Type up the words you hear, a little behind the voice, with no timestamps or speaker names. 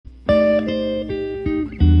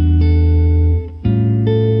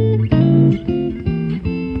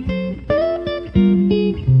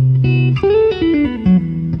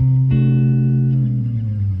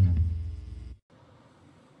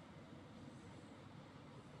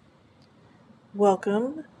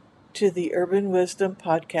Welcome to the Urban Wisdom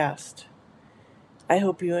Podcast. I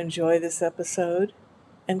hope you enjoy this episode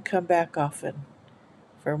and come back often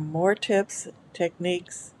for more tips,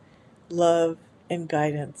 techniques, love, and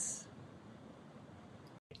guidance.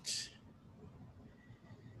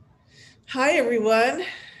 Hi, everyone.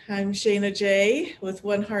 I'm Shayna J. with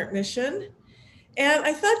One Heart Mission. And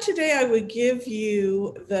I thought today I would give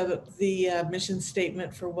you the mission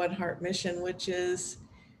statement for One Heart Mission, which is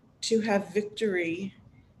to have victory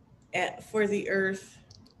for the earth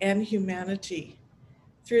and humanity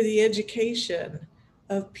through the education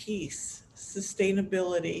of peace,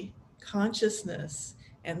 sustainability, consciousness,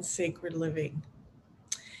 and sacred living.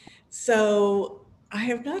 So I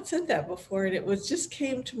have not said that before, and it was just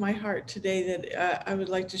came to my heart today that I would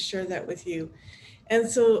like to share that with you. And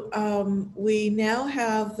so we now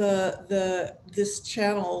have this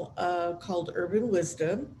channel called Urban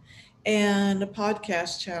Wisdom, and a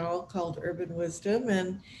podcast channel called Urban Wisdom,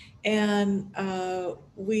 and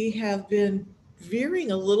we have been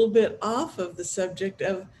veering a little bit off of the subject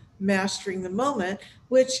of mastering the moment,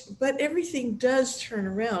 but everything does turn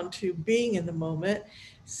around to being in the moment.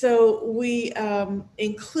 So we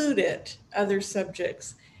included other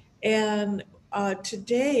subjects, and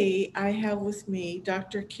today I have with me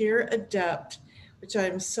Dr. Kyre Adept, which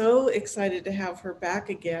I'm so excited to have her back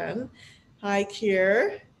again. Hi,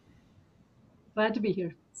 Kyre. Glad to be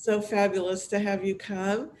here. So fabulous to have you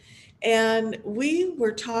come. And we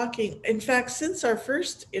were talking, in fact, since our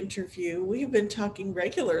first interview, we have been talking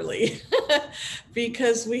regularly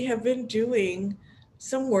because we have been doing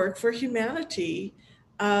some work for humanity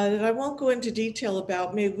that I won't go into detail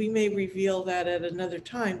about. We may reveal that at another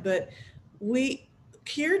time, but we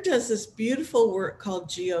Kyre does this beautiful work called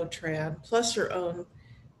Geotran, plus her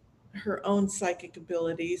own psychic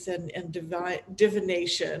abilities and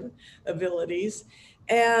divination abilities.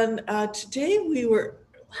 And today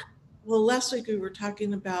last week we were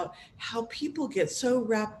talking about how people get so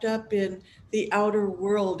wrapped up in the outer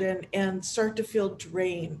world and start to feel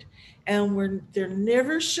drained. And they're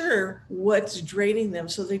never sure what's draining them.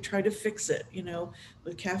 So they try to fix it,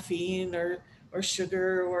 with caffeine or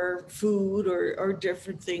sugar or food or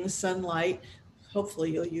different things, sunlight.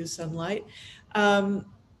 Hopefully you'll use sunlight. Um,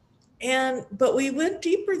 but we went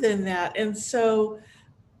deeper than that. And so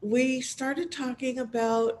we started talking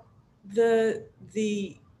about the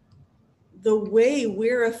the the way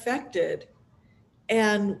we're affected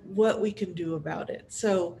and what we can do about it.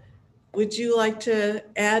 So would you like to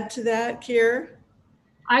add to that, Kyre?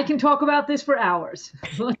 I can talk about this for hours.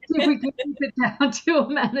 Let's see if we can keep it down to a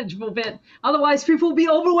manageable bit. Otherwise, people will be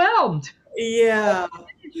overwhelmed. Yeah,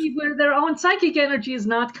 Where their own psychic energy is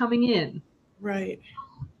not coming in. right.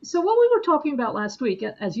 So, what we were talking about last week,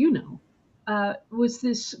 as you know, was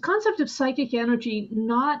this concept of psychic energy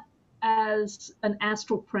not as an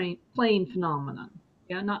astral plane phenomenon,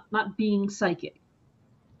 yeah, not being psychic,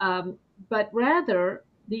 um, but rather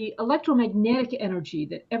the electromagnetic energy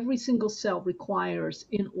that every single cell requires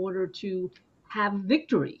in order to have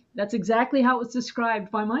victory. That's exactly how it's described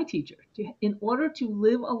by my teacher. In order to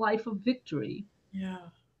live a life of victory, Yeah,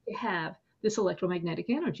 you have this electromagnetic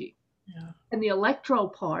energy. yeah, And the electro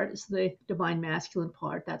part is the divine masculine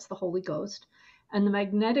part, that's the Holy Ghost. And the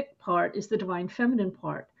magnetic part is the divine feminine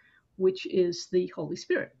part, which is the Holy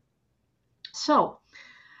Spirit. So,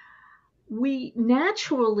 we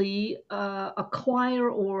naturally acquire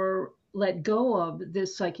or let go of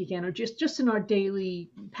this psychic energy just in our daily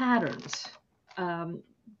patterns. Um,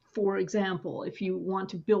 for example, if you want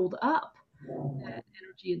to build up that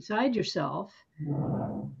energy inside yourself,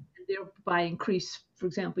 and thereby increase, for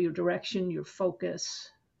example, your direction, your focus,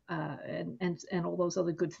 and all those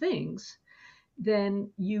other good things, then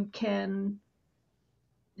you can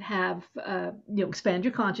have expand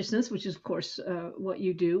your consciousness, which is of course what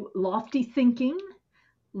you do, lofty thinking,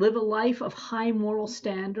 live a life of high moral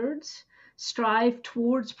standards, strive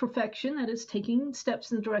towards perfection, that is taking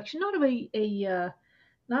steps in the direction not of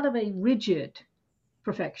not of a rigid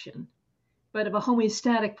perfection, but of a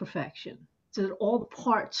homeostatic perfection, so that all the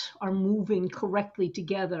parts are moving correctly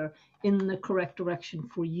together in the correct direction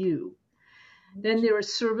for you. Then there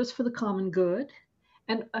is service for the common good,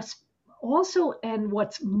 and also, and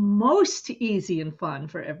what's most easy and fun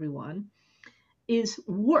for everyone is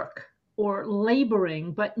work or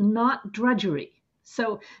laboring, but not drudgery.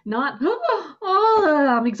 So not,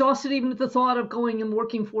 I'm exhausted even at the thought of going and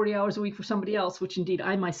working 40 hours a week for somebody else, which indeed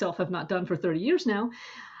I myself have not done for 30 years now,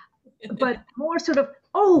 but more sort of,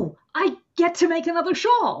 oh, I get to make another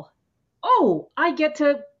shawl. Oh, I get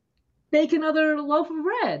to bake another loaf of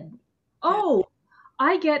bread. Yeah, Oh,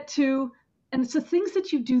 I get to And it's the things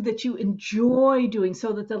that you do that you enjoy doing,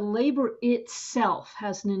 so that the labor itself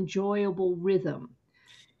has an enjoyable rhythm.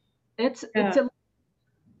 It's Yeah. a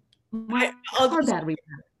my I'll car just battery.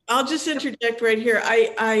 I'll just interject right here.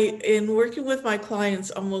 In working with my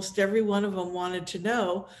clients, almost every one of them wanted to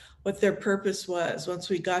know what their purpose was once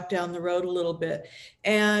we got down the road a little bit.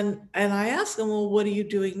 And I asked them, well, what are you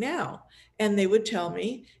doing now? And they would tell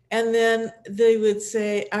me. And then they would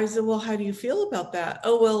say, I said, well, how do you feel about that?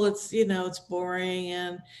 Oh, well, it's boring.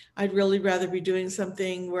 And I'd really rather be doing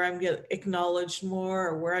something where I'm getting acknowledged more,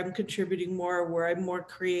 or where I'm contributing more, or where I'm more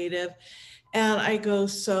creative. And I go,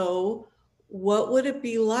 so what would it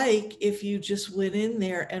be like if you just went in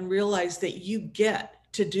there and realized that you get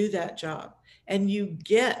to do that job and you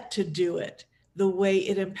get to do it the way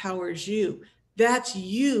it empowers you? That's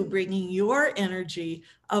you bringing your energy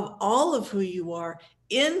of all of who you are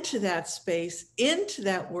into that space, into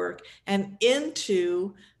that work, and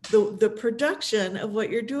into the production of what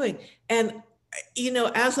you're doing. And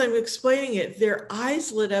as I'm explaining it, their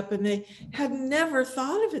eyes lit up and they had never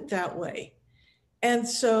thought of it that way. And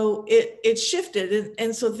so it shifted.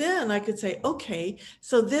 And so then I could say, okay,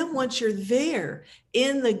 so then once you're there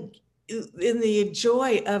in the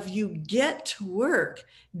joy of you get to work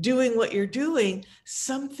doing what you're doing,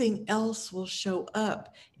 something else will show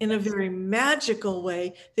up in a Yes. very magical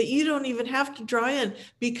way that you don't even have to draw in,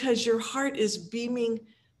 because your heart is beaming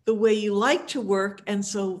the way you like to work. And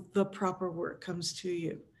so the proper work comes to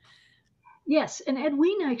you. Yes, and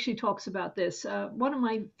Edwina actually talks about this. One of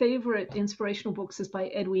my favorite inspirational books is by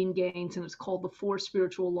Edwina Gaines, and it's called The Four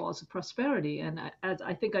Spiritual Laws of Prosperity. And as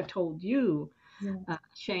I think I told you, Yeah.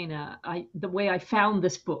 Shayna, the way I found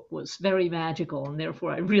this book was very magical, and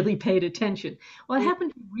therefore I really paid attention. Well, I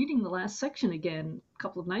happened to be reading the last section again a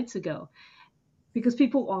couple of nights ago, because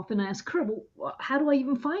people often ask her, well, how do I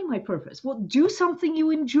even find my purpose? Well, do something you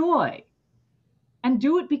enjoy, and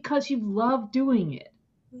do it because you love doing it.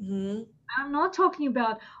 Mm-hmm. I'm not talking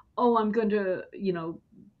about, oh, I'm going to,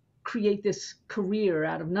 create this career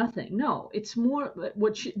out of nothing. No, it's more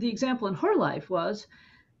the example in her life was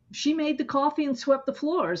she made the coffee and swept the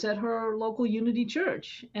floors at her local Unity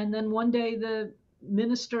church. And then one day the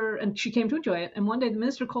minister, and she came to enjoy it. And one day the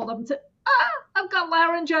minister called up and said, I've got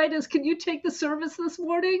laryngitis. Can you take the service this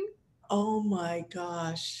morning? Oh my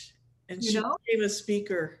gosh. And You she know? became a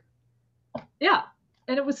speaker. Yeah.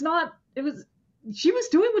 And she was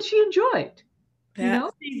doing what she enjoyed, you That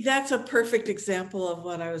know? see, that's a perfect example of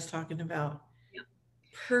what I was talking about. Yeah.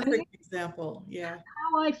 And I think Perfect example. Yeah.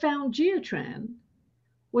 how I found Geotran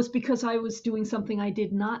was because I was doing something I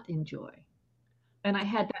did not enjoy. And I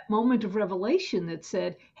had that moment of revelation that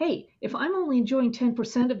said, hey, if I'm only enjoying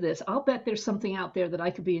 10% of this, I'll bet there's something out there that I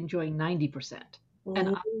could be enjoying 90%.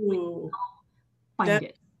 And I Ooh. find That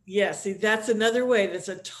it. yeah, see, that's another way. That's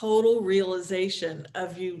a total realization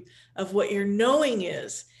of what your knowing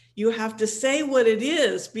is. You have to say what it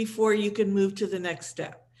is before you can move to the next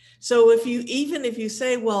step. So if you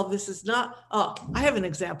say, well, this is not, oh, I have an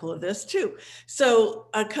example of this too. So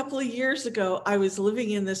a couple of years ago, I was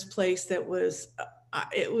living in this place that was,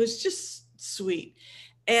 it was just sweet.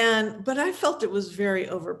 But I felt it was very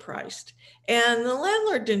overpriced. And the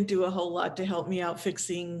landlord didn't do a whole lot to help me out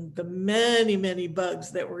fixing the many, many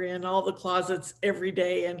bugs that were in all the closets every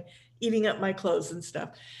day and eating up my clothes and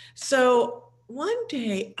stuff. So one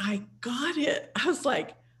day I got it. I was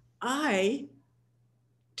like, I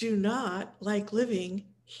do not like living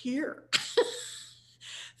here.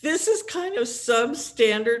 This is kind of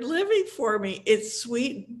substandard living for me. It's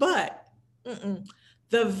sweet, but mm-mm.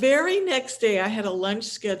 The very next day, I had a lunch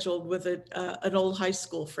scheduled with an old high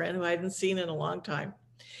school friend who I hadn't seen in a long time.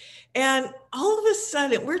 And all of a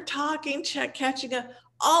sudden, we're talking, catching up.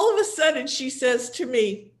 All of a sudden, she says to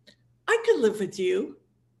me, I could live with you.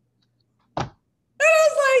 And I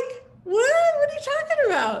was like, what? What are you talking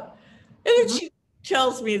about? And then Mhm. she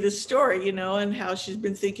tells me this story, and how she's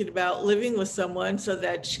been thinking about living with someone so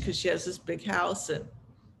that because she has this big house. And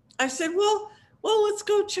I said, well, let's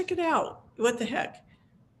go check it out. What the heck?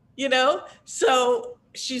 So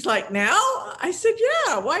she's like, now? I said,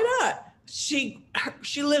 yeah, why not? She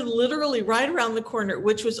lived literally right around the corner,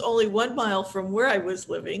 which was only 1 mile from where I was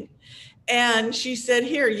living. And she said,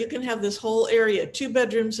 here, you can have this whole area, 2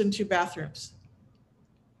 bedrooms and 2 bathrooms.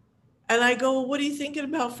 And I go, well, what are you thinking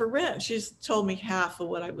about for rent? She's told me half of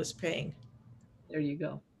what I was paying. There you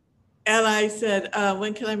go. And I said,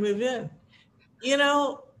 when can I move in? You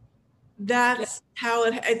know, Yeah. that's how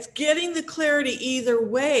it's getting the clarity either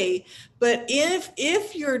way. But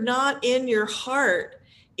if you're not in your heart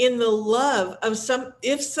in the love of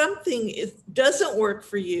if something doesn't work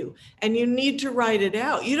for you and you need to write it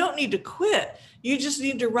out, you don't need to quit, you just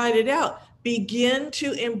need to write it out. begin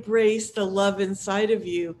to embrace the love inside of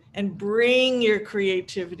you and bring your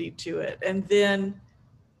creativity to it. And then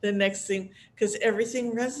the next thing, because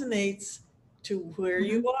everything resonates to where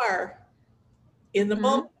you Hmm. are in the Hmm.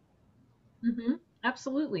 moment. Hmm.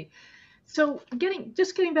 Absolutely. So getting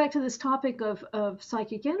back to this topic of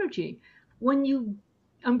psychic energy, when you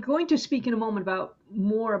I'm going to speak in a moment about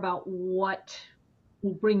more about what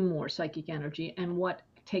will bring more psychic energy and what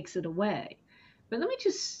takes it away. But let me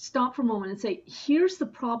just stop for a moment and say, here's the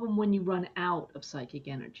problem when you run out of psychic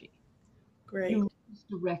energy. Great. You lose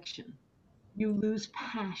direction. You lose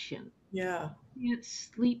passion. Yeah. You can't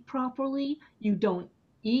sleep properly. You don't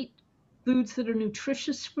eat foods that are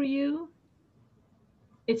nutritious for you.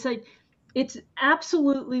 It's like it's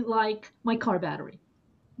absolutely like my car battery,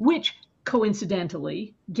 which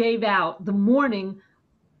coincidentally gave out the morning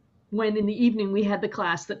when in the evening we had the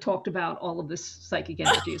class that talked about all of this psychic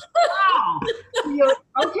energy. Wow.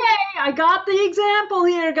 Okay, I got the example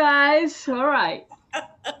here, guys. All right.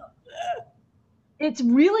 It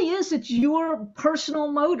really is, it's your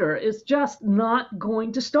personal motor is just not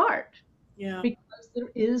going to start Yeah. because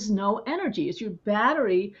there is no energy. It's your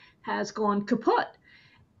battery has gone kaput.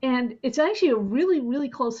 And it's actually a really, really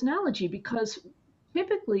close analogy because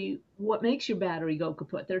typically what makes your battery go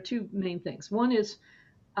kaput, there are two main things. One is,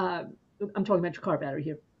 uh, I'm talking about your car battery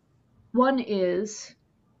here. One is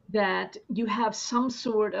that you have some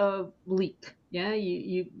sort of leak. Yeah,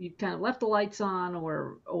 you kind of left the lights on,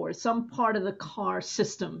 or some part of the car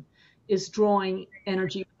system is drawing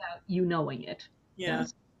energy without you knowing it. Yeah.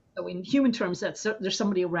 Yes. So in human terms, that's there's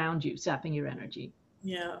somebody around you sapping your energy,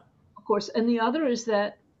 Yeah. of course. And the other is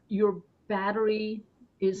that your battery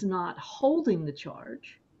is not holding the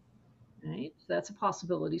charge, right? So that's a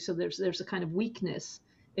possibility. So there's a kind of weakness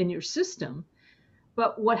in your system.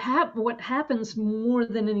 But what happens more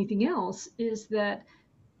than anything else is that,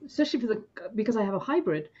 especially because I have a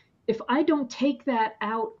hybrid, if I don't take that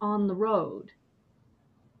out on the road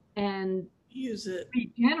and Use it.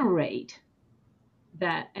 regenerate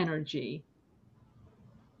that energy,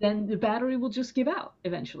 then the battery will just give out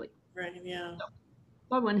eventually. Right. Yeah.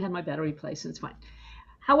 So I went and had my battery replaced, and it's fine.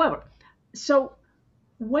 However, so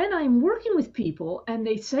when I'm working with people and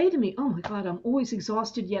they say to me, "Oh my God, I'm always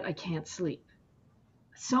exhausted, yet I can't sleep.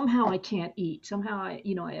 Somehow I can't eat. Somehow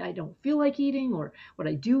I don't feel like eating, or what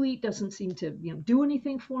I do eat doesn't seem to, do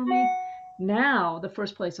anything for me." Now, the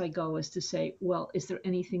first place I go is to say, well, is there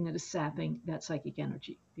anything that is sapping that psychic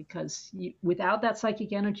energy? Because without that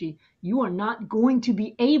psychic energy, you are not going to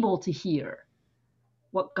be able to hear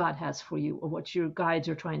what God has for you, or what your guides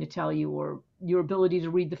are trying to tell you, or your ability to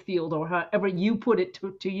read the field, or however you put it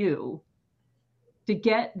to you, to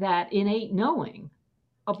get that innate knowing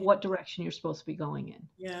of what direction you're supposed to be going in,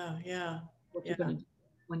 Yeah. Yeah. what Yeah. you're going to do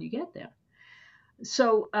when you get there.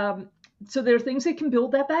 So, so there are things that can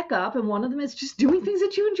build that back up, and one of them is just doing things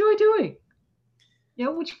that you enjoy doing.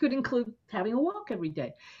 Which could include having a walk every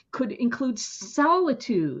day, could include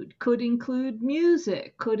solitude, could include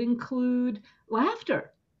music, could include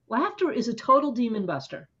laughter. Laughter is a total demon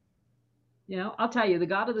buster. I'll tell you, the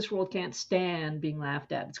God of this world can't stand being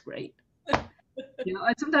laughed at. It's great.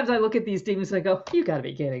 Sometimes I look at these demons and I go, "You got to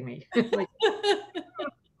be kidding me!" Like,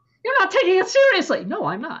 you're not taking it seriously. No,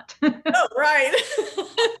 I'm not. Oh, right.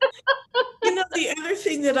 The other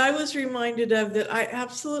thing that I was reminded of that I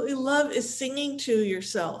absolutely love is singing to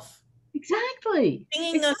yourself. Exactly.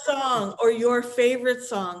 Singing a Exactly. song or your favorite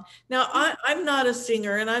song. Now, I'm not a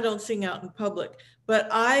singer and I don't sing out in public, but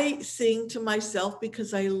I sing to myself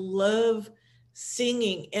because I love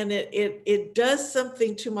singing, and it does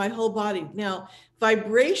something to my whole body. Now,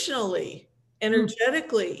 vibrationally, Mm,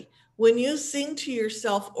 energetically, when you sing to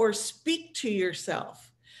yourself or speak to yourself,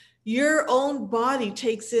 your own body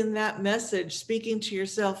takes in that message. Speaking to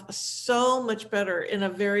yourself so much better,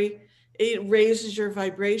 it raises your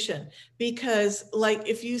vibration. Because like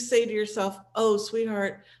if you say to yourself, "Oh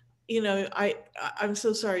sweetheart, I'm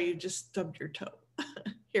so sorry you just stubbed your toe.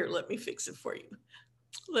 Here, let me fix it for you,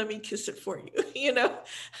 let me kiss it for you."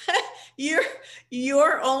 your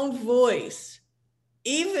your own voice,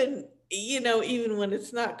 even when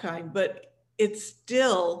it's not kind, but it's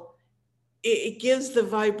still, it gives the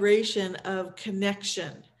vibration of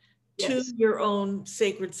connection to yes. your own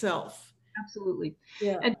sacred self. Absolutely.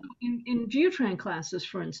 Yeah. And in Geotran classes,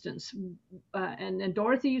 for instance, and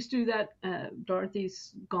Dorothy used to do that.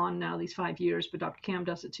 Dorothy's gone now these 5 years, but Dr. Cam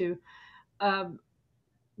does it too. Um,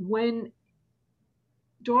 when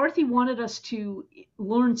Dorothy wanted us to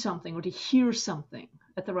learn something or to hear something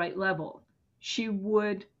at the right level, she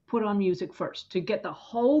would put on music first to get the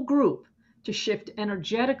whole group to shift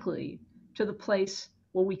energetically to the place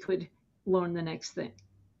where we could learn the next thing.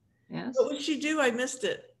 Yes. What would she do? I missed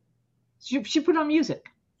it. She put on music.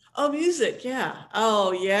 Oh, music. Yeah.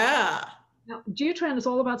 Oh, yeah. Now, Geotran is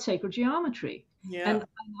all about sacred geometry. Yeah. And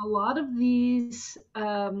a lot of these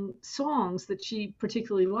songs that she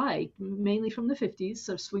particularly liked, mainly from the 50s,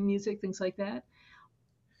 so swing music, things like that,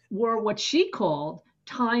 were what she called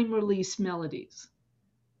time release melodies.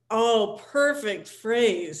 Oh, perfect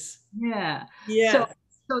phrase. Yeah. So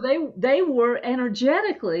Yeah. they were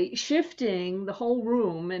energetically shifting the whole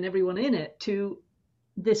room and everyone in it to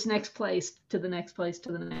this next place, to the next place,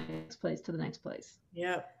 to the next place, to the next place.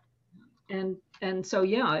 Yeah. And so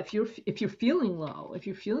yeah, if you're feeling low, if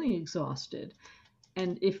you're feeling exhausted,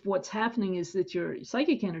 and if what's happening is that your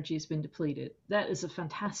psychic energy has been depleted, that is a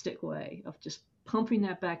fantastic way of just pumping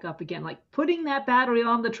that back up again, like putting that battery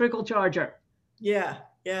on the trickle charger. Yeah.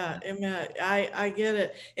 Yeah. Amen. I get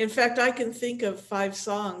it. In fact, I can think of 5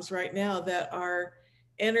 songs right now that are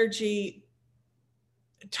energy.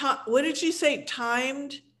 What did you say?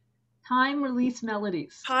 Timed, Time release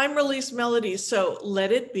melodies. time release melodies. So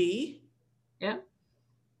let it be. Yeah.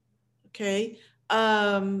 Okay.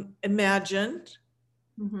 Imagined.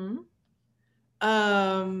 Mm-hmm.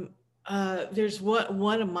 Um, there's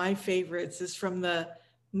one of my favorites is from the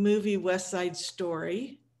movie West Side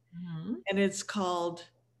Story, Mm-hmm. and it's called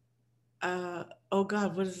oh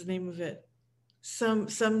God, what is the name of it?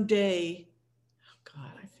 Someday. Oh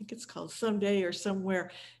God, I think it's called Someday or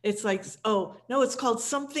Somewhere. It's like, oh no, it's called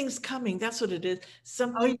Something's Coming. That's what it is. Oh yeah.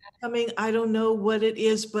 Something's coming. I don't know what it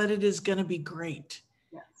is, but it is going to be great.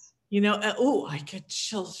 Yes. Oh, I get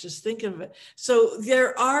chills just thinking of it. So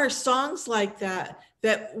there are songs like that.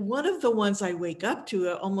 That one of the ones I wake up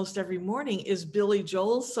to almost every morning is Billy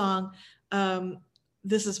Joel's song, um,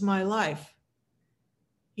 "This Is My Life."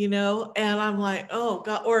 And I'm like, oh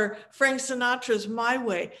God, or Frank Sinatra's "My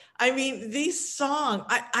Way." I mean, these songs,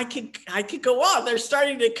 I could go on. They're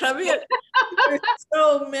starting to come in. There's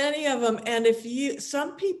so many of them, and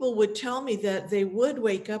some people would tell me that they would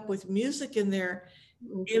wake up with music in their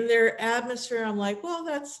atmosphere. I'm like, well,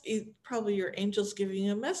 that's probably your angels giving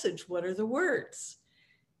you a message. What are the words?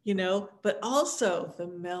 But also the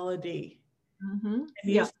melody. Mm-hmm. And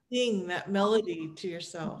you Yeah. sing that melody to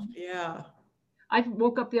yourself. Mhm. Yeah. I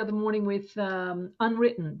woke up the other morning with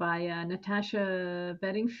 "Unwritten" by Natasha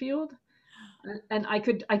Bedingfield, and I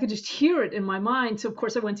could just hear it in my mind. So of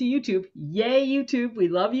course I went to YouTube. Yay, YouTube! We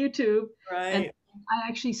love YouTube. And Right. I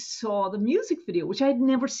actually saw the music video, which I had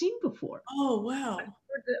never seen before. Oh, wow.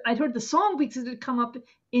 I'd heard the song because it had come up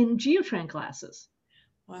in Geotran classes.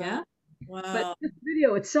 Wow. Yeah, but Wow. this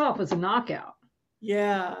video itself was a knockout.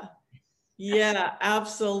 Yeah. Yes. Yeah,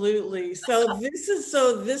 absolutely. So this is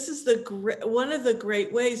one of the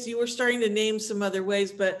great ways. You were starting to name some other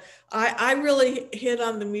ways, but I really hit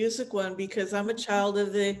on the music one because I'm a child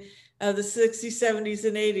of the 60s, 70s,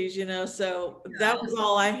 and 80s, so that was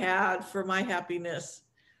all I had for my happiness.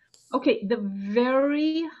 Okay, the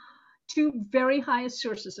very two very highest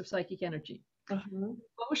sources of psychic energy: Uh-huh.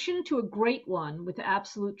 devotion to a great one with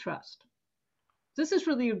absolute trust. This is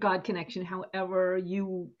really your God connection, however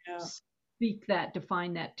you Yeah. speak that,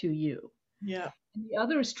 define that to you. Yeah. And the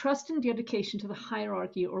other is trust and dedication to the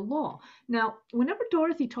hierarchy or law. Now, whenever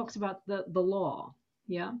Dorothy talks about the law,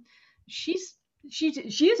 yeah, she's she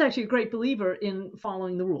is actually a great believer in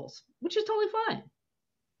following the rules, which is totally fine,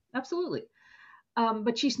 absolutely.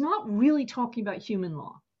 But she's not really talking about human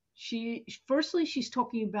law. She's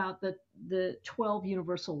talking about the 12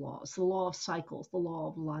 universal laws, the law of cycles, the law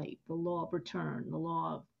of light, the law of return, the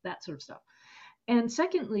law of that sort of stuff. And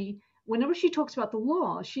secondly, whenever she talks about the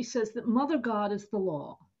law, she says that Mother God is the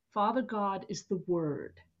law, Father God is the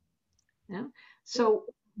word. Yeah. So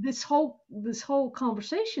this whole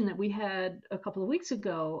conversation that we had a couple of weeks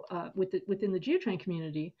ago within the Geotran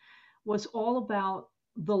community was all about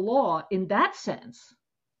the law in that sense.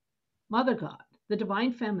 Mother God, the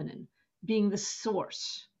divine feminine, being the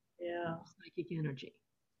source Yeah. of psychic energy.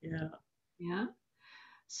 Yeah. Yeah.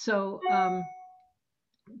 So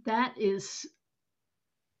that is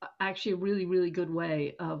actually a really, really good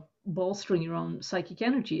way of bolstering your own psychic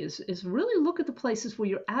energy is really look at the places where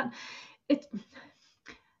you're at. It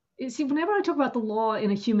see, whenever I talk about the law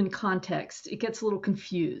in a human context, it gets a little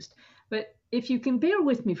confused. But if you can bear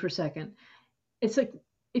with me for a second, it's like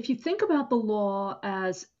if you think about the law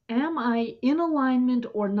as am I in alignment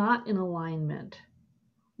or not in alignment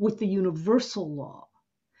with the universal law,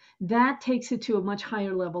 that takes it to a much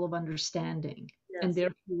higher level of understanding and Yes.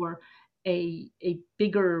 therefore a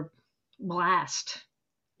bigger blast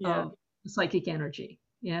Yeah. of psychic energy.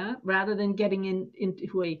 Yeah, rather than getting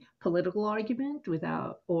into a political argument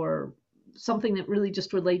without or something that really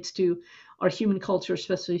just relates to our human culture,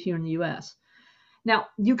 especially here in the US. Now,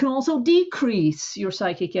 you can also decrease your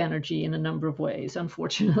psychic energy in a number of ways,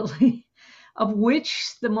 unfortunately, of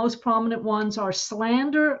which the most prominent ones are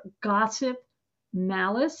slander, gossip,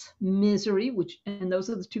 malice, misery, which, and those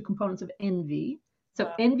are the two components of envy. So,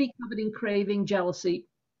 Wow. envy, coveting, craving, jealousy,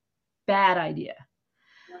 bad idea.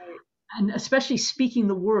 Right. And especially speaking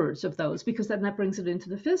the words of those, because then that brings it into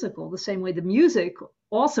the physical, the same way the music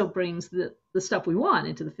also brings the stuff we want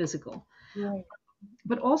into the physical. Right.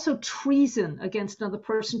 But also treason against another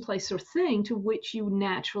person, place, or thing to which you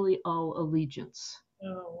naturally owe allegiance.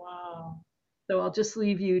 Oh, wow. So I'll just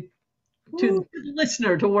leave you to Woo. the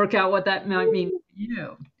listener to work out what that might mean for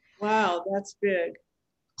you. Wow, that's big.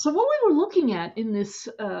 So, what we were looking at in this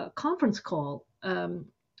conference call,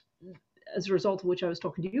 as a result of which I was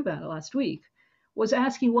talking to you about it last week, was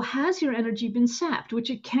asking, well, has your energy been sapped? Which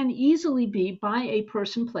it can easily be by a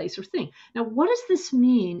person, place, or thing. Now, what does this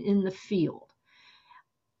mean in the field?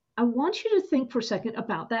 I want you to think for a second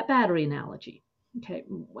about that battery analogy. Okay.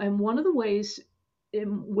 And one of the ways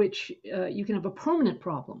in which you can have a permanent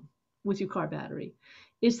problem with your car battery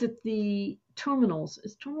is that the terminals,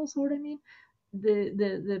 is terminals the word I mean?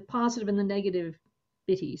 The positive and the negative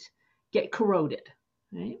bitties get corroded,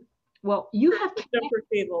 right? Well, you have Jumper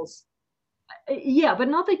cables. yeah, but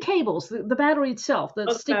not the cables, the battery itself, the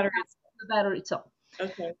Oh, the stick batteries. the battery itself.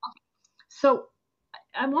 Okay. So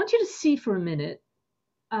I want you to see for a minute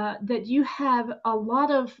that you have a lot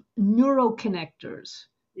of neuroconnectors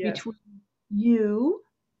Yes. between you,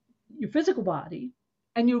 your physical body,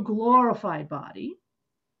 and your glorified body,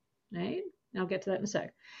 right? I'll get to that in a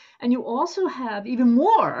sec. And you also have even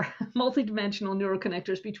more multidimensional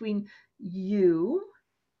neuroconnectors between you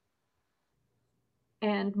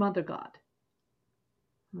and Mother God,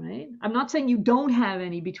 right? I'm not saying you don't have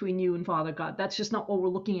any between you and Father God. That's just not what we're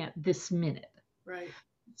looking at this minute. Right.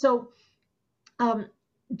 So,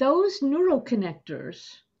 those neuroconnectors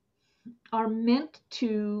are meant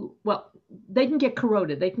to, well, they can get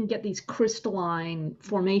corroded. They can get these crystalline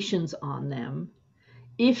formations on them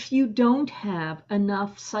if you don't have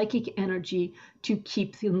enough psychic energy to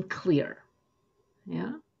keep them clear.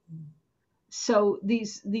 Yeah. So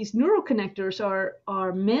these neuroconnectors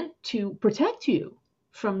are meant to protect you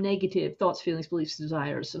from negative thoughts, feelings, beliefs,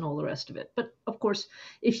 desires, and all the rest of it. But of course,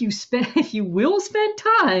 if you spend if you will spend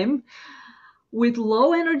time with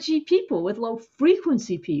low energy people, with low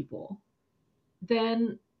frequency people,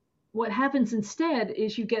 then what happens instead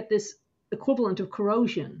is you get this equivalent of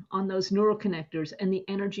corrosion on those neuroconnectors, and the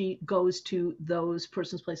energy goes to those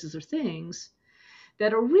persons, places, or things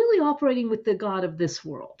that are really operating with the God of this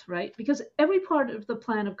world, right? Because every part of the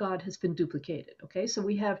plan of God has been duplicated. Okay, so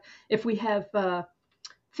if we have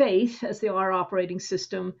faith as our operating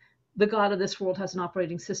system, the God of this world has an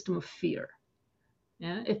operating system of fear.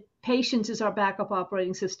 Yeah, if patience is our backup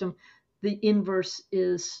operating system, the inverse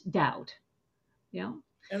is doubt. Yeah,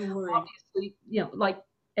 And worry. obviously, like,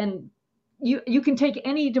 and you can take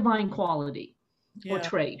any divine quality or Yeah.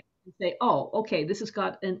 trait and say, oh, okay, this has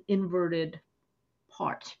got an inverted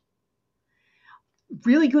part.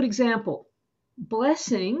 Really good example.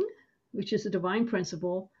 Blessing, which is a divine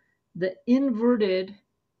principle, the inverted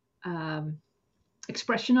um,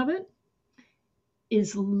 expression of it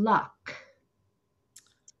is luck,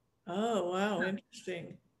 Oh, wow.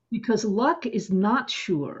 Interesting. because luck is not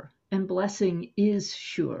sure and blessing is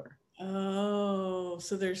sure. Oh,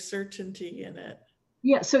 so there's certainty in it.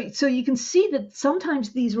 Yeah, so you can see that sometimes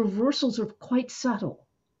these reversals are quite subtle.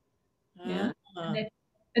 Yeah, and, Uh, they,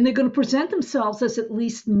 and they're going to present themselves as at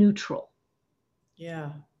least neutral,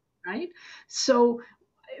 yeah. right? So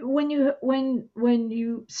when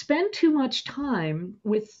you spend too much time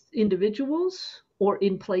with individuals or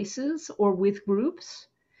in places or with groups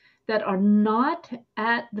that are not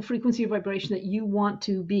at the frequency or vibration that you want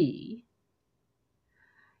to be,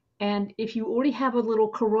 and if you already have a little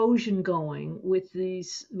corrosion going with the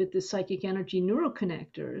psychic energy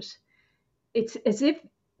neuroconnectors, it's as if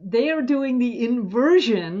they're doing the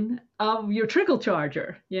inversion of your trickle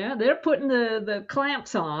charger. Yeah, they're putting the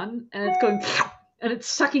clamps on, and it's going and it's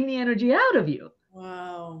sucking the energy out of you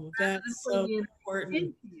Wow. rather than That's putting so the energy important.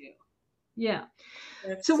 into you. Yeah.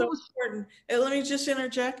 That's So so what was important. Let me just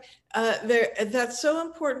interject. That's so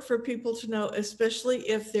important for people to know, especially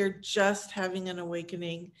if they're just having an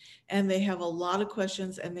awakening and they have a lot of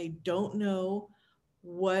questions and they don't know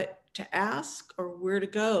what to ask or where to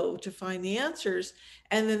go to find the answers.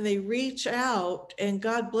 And then they reach out, and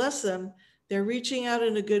God bless them. They're reaching out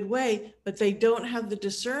in a good way, but they don't have the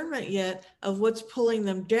discernment yet of what's pulling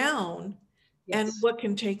them down and yes. what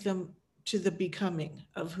can take them to the becoming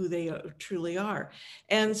of who they truly are.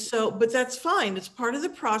 And so, but that's fine. It's part of the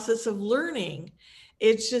process of learning.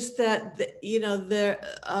 It's just that they're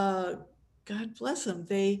God bless them.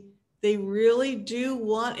 They really do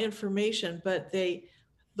want information, but the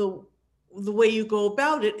the way you go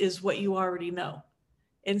about it is what you already know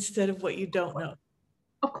instead of what you don't know.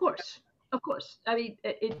 Of course, of course. I mean,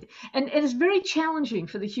 and it is very challenging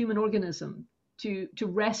for the human organism to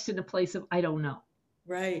rest in a place of I don't know.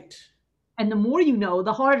 Right. And the more you know,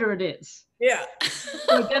 the harder it is Yeah.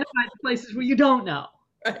 to identify the places where you don't know.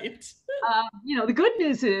 Right. The good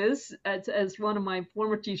news is, as one of my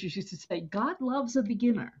former teachers used to say, God loves a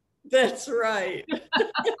beginner. That's right.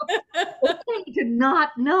 Okay to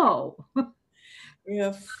not know.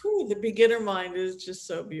 Yeah. Phew, the beginner mind is just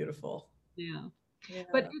so beautiful. Yeah.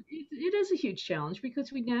 But Yeah. it is a huge challenge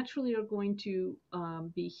because we naturally are going to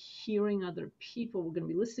be hearing other people. We're going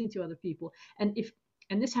to be listening to other people. And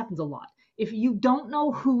this happens a lot. If you don't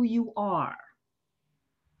know who you are,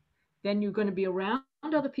 then you're going to be around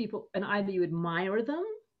other people and either you admire them,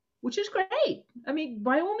 which is great. I mean,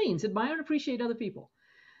 by all means, admire and appreciate other people.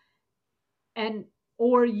 And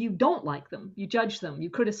or you don't like them, you judge them, you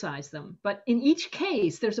criticize them. But in each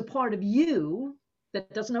case, there's a part of you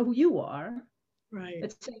that doesn't know who you are. Right.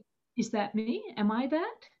 Let's say, is that me? Am I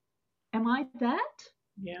that? Am I that?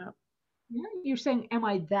 Yeah. Yeah, you're saying, am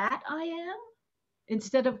I that I am?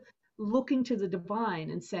 Instead of looking to the divine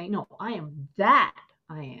and saying, no, I am that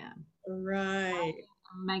I am. Right.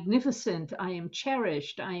 Magnificent. I am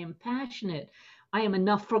cherished. I am passionate. I am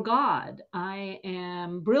enough for God. I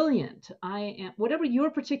am brilliant. I am whatever your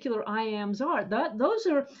particular I ams are. Those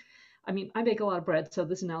are, I mean, I bake a lot of bread, so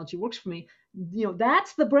this analogy works for me.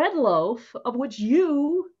 That's the bread loaf of which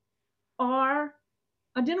you are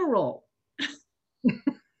a dinner roll.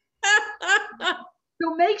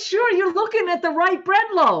 So make sure you're looking at the right bread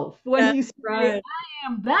loaf when That's you say, right. I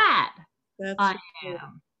am that That's I right.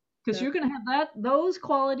 am. Because That's you're going to have those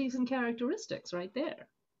qualities and characteristics right there.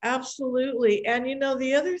 absolutely. And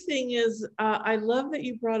the other thing is, I love that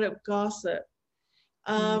you brought up gossip,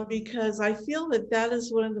 Mm. because I feel that that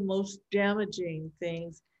is one of the most damaging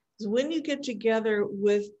things. Is when you get together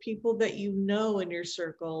with people that you know in your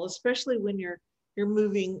circle, especially when you're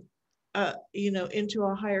moving, into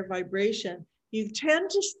a higher vibration, you tend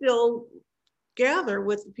to still gather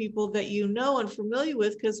with the people that you know and familiar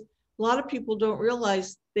with, because a lot of people don't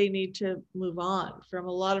realize they need to move on from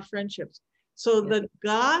a lot of friendships. So Yeah. the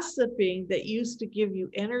gossiping that used to give you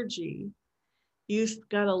energy, you've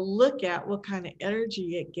got to look at what kind of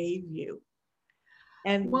energy it gave you.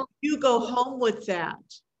 And Well, you go yeah, home with that.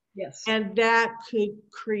 yes. And that could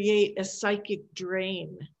create a psychic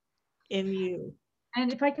drain in you.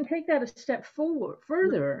 And if I can take that a step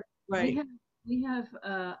further, we Right. have we have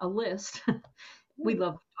a list. We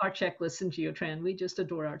love our checklists in Geotran. We just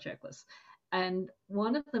adore our checklists. And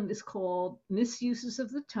one of them is called Misuses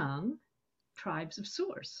of the Tongue, Tribes of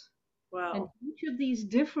Source. And Wow. each of these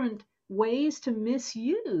different ways to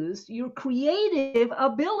misuse your creative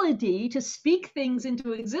ability to speak things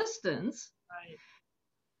into existence, Right.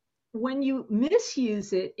 when you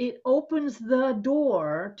misuse it, it opens the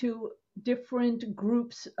door to different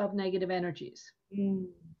groups of negative energies. Mm,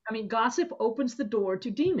 I mean, gossip opens the door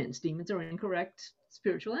to demons. Demons are incorrect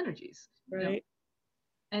spiritual energies. right.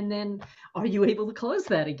 And then are you able to close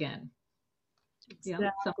that again? Sometimes you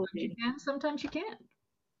Exactly. can, sometimes you can't.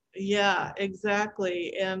 Yeah,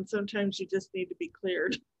 exactly. And sometimes you just need to be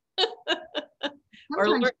cleared or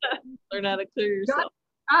Sometimes learn how to clear shut yourself.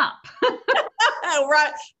 up.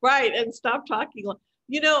 Right, right. And stop talking.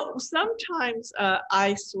 Sometimes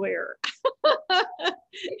I swear. Me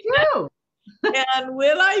too. And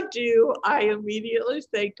when I do, I immediately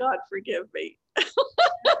say, God, forgive me. At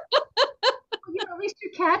least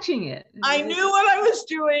you're catching it. I knew what I was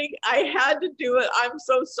doing. I had to do it. I'm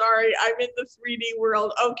so sorry. I'm in the 3D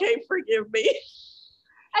world. Okay, forgive me.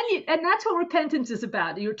 And that's what repentance is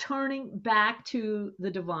about. You're turning back to the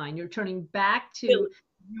divine. You're turning back to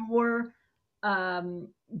your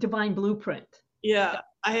divine blueprint. Yeah,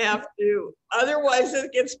 I have to. Otherwise,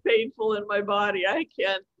 it gets painful in my body. I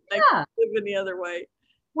can't Yeah. live any other way.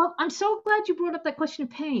 Well, I'm so glad you brought up that question of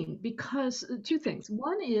pain because two things.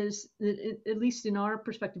 One is, at least in our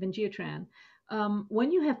perspective in Geotran,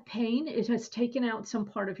 when you have pain, it has taken out some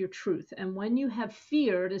part of your truth. And when you have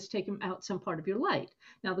fear, it has taken out some part of your light.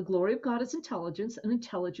 Now, the glory of God is intelligence, and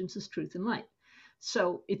intelligence is truth and light.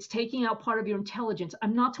 So it's taking out part of your intelligence.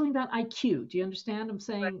 I'm not talking about IQ. Do you understand? I'm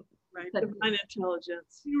saying Right. that Divine intelligence.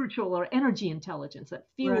 spiritual or energy intelligence, that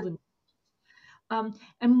Right. field.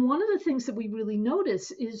 And one of the things that we really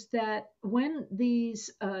notice is that when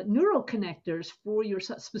these neural connectors for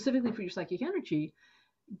specifically for your psychic energy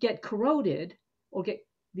get corroded or get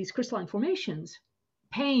these crystalline formations,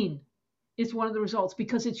 pain is one of the results,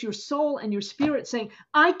 because it's your soul and your spirit saying,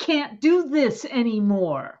 I can't do this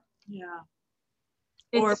anymore. Yeah.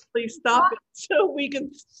 Or It's please stop it so we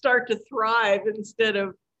can start to thrive instead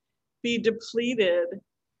of be depleted.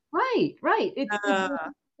 right, right. It's Uh,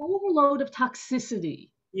 an overload of toxicity.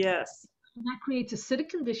 yes. And that creates acidic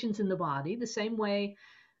conditions in the body, the same way.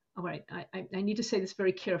 All right, I need to say this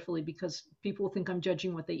very carefully because people think I'm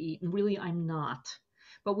judging what they eat, and really I'm not.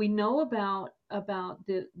 But we know about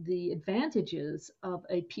the advantages of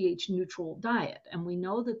a pH neutral diet, and we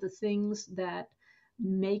know that the things that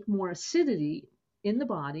make more acidity in the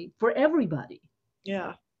body for everybody: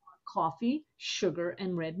 Yeah. coffee, sugar,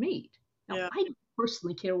 and red meat. Now, Yeah. I don't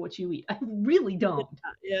personally care what you eat. I really don't.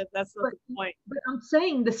 Yeah. That's not But the point. but I'm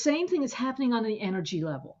saying the same thing is happening on the energy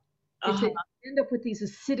level. Is Uh-huh. that you end up with these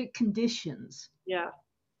acidic conditions Yeah.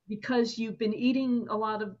 because you've been eating a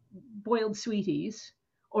lot of boiled sweeties,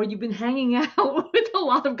 or you've been hanging out with a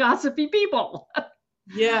lot of gossipy people.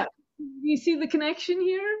 Yeah. You see the connection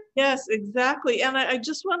here? Yes, exactly. And I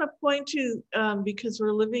just want to point to, because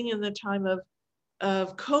we're living in the time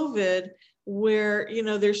of COVID, where,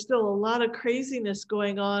 there's still a lot of craziness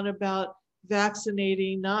going on about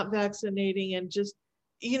vaccinating, not vaccinating, and just,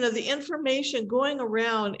 the information going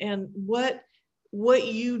around, and what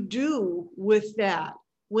you do with that.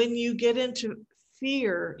 When you get into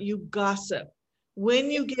fear, you gossip.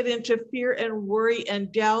 When you get into fear and worry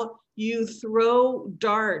and doubt, you throw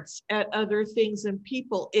darts at other things and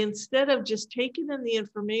people instead of just taking in the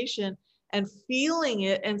information and feeling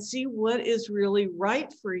it and see what is really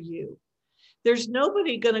right for you. There's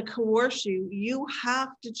nobody going to coerce you. You have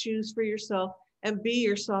to choose for yourself and be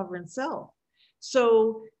your sovereign self.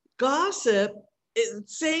 So gossip is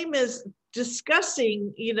same as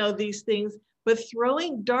discussing, these things, but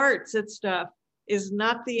throwing darts at stuff is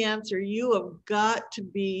not the answer. You have got to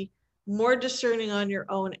be more discerning on your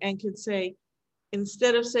own and can say,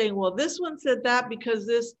 instead of saying, well, this one said that because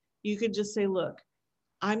this, you could just say, look,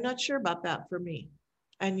 I'm not sure about that for me.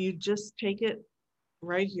 And you just take it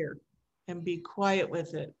right here and be quiet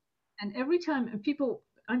with it. And every time, and people,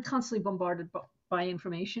 I'm constantly bombarded by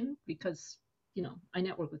information because, I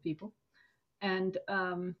network with people. And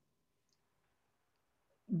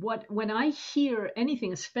when I hear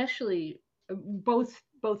anything, especially both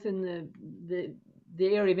in the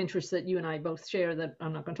area of interest that you and I both share, that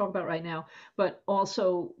I'm not going to talk about right now, but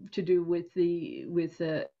also to do with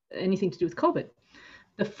anything to do with COVID,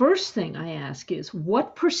 the first thing I ask is,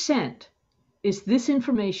 what percent is this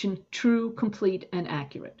information true, complete, and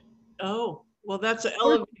accurate? Oh, well, that's an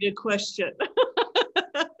elevated question.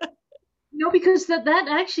 No, because that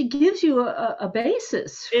actually gives you a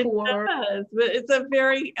basis It for. does, but it's a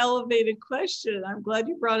very elevated question. I'm glad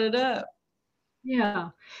you brought it up. Yeah.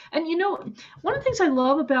 And one of the things I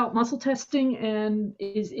love about muscle testing and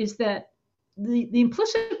is that the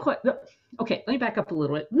implicit okay, let me back up a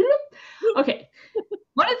little bit. Okay.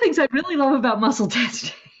 One of the things I really love about muscle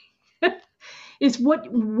testing is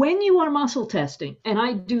when you are muscle testing, and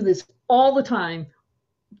I do this all the time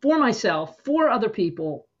for myself, for other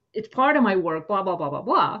people, it's part of my work, blah, blah, blah, blah,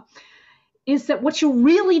 blah, is that what you're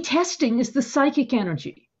really testing is the psychic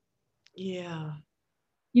energy. Yeah.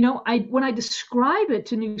 When I describe it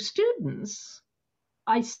to new students,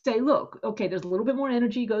 I say, look, okay, there's a little bit more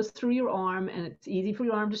energy goes through your arm and it's easy for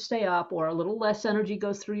your arm to stay up, or a little less energy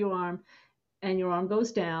goes through your arm and your arm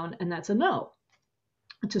goes down, and that's a no.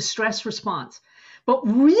 It's a stress response. But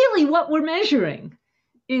really what we're measuring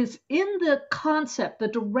is in the concept, the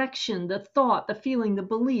direction, the thought, the feeling, the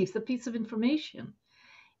belief, the piece of information.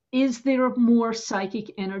 Is there more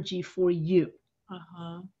psychic energy for you?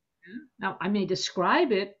 Uh-huh. Now, I may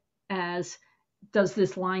describe it as, does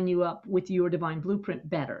this line you up with your divine blueprint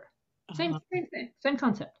better? Same, Uh-huh. same thing, same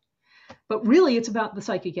concept. But really, it's about the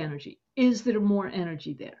psychic energy. Is there more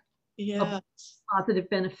energy there? A Yes. positive,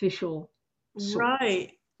 beneficial source.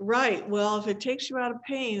 Right. Right. Well, if it takes you out of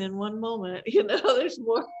pain in one moment, there's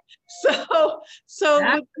more. So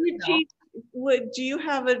That, would you teach, do you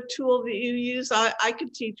have a tool that you use? I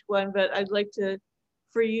could teach one, but I'd like to,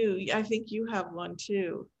 for you, I think you have one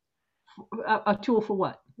too, a tool for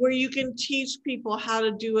what? where you can teach people how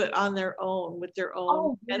to do it on their own with their own,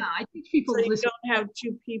 Oh, and yeah, I teach so people you this. don't have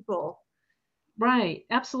two people. Right,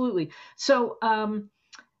 absolutely. So,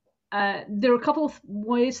 there are a couple of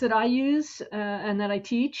ways that I use and that I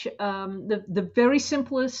teach. The very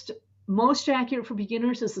simplest, most accurate for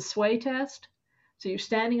beginners is the sway test. So you're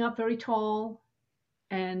standing up very tall,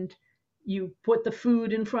 and you put the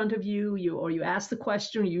food in front of you, or you ask the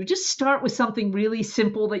question, or you just start with something really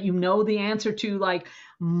simple that you know the answer to, like,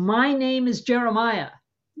 my name is Jeremiah.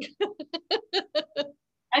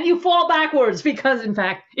 And you fall backwards because, in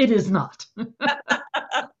fact, it is not.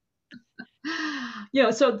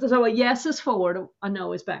 So a yes is forward, a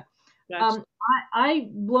no is back. Gotcha. I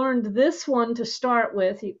learned this one to start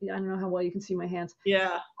with. I don't know how well you can see my hands. Yeah.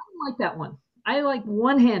 I like that one. I like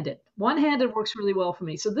one-handed. One-handed works really well for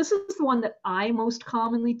me. So this is the one that I most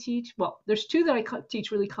commonly teach. Well, there's two that I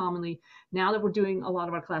teach really commonly now that we're doing a lot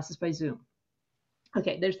of our classes by Zoom.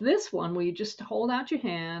 Okay, there's this one where you just hold out your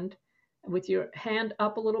hand with your hand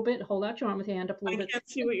up a little bit. Hold out your arm with your hand up a I little bit. can't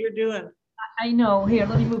see what you're doing. I know. Here,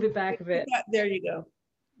 let me move it back a bit. There you go.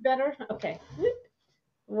 Better? Okay.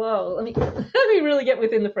 Whoa, let me let me really get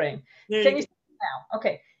within the frame. There Can you you go. see it now?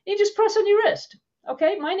 Okay. You just press on your wrist.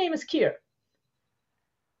 Okay, my name is Kyre.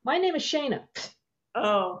 My name is Shayna.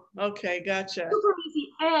 Oh, okay, gotcha. Super easy.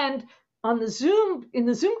 And on the Zoom, in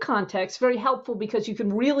the Zoom context, very helpful because you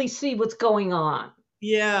can really see what's going on.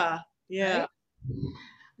 Yeah, yeah. Right?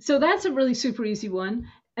 So that's a really super easy one.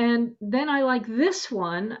 And then I like this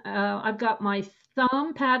one. I've got my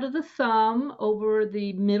pad of the thumb over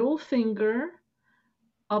the middle finger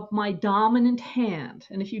of my dominant hand.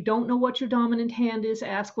 And if you don't know what your dominant hand is,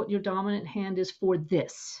 ask what your dominant hand is for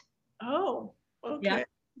this. Oh, Yeah. okay.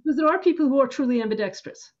 Because there are people who are truly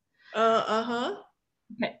ambidextrous. Uh-huh.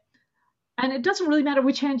 Okay. And it doesn't really matter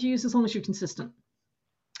which hand you use as long as you're consistent.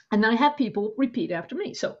 And then I have people repeat after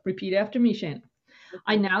me. So repeat after me, Shannon.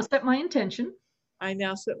 I Okay. now set my intention I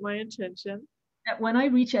now set my intention that when I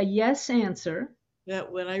reach a yes answer, that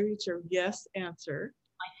when I reach a yes answer,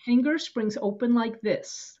 my finger springs open like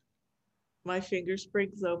this. my finger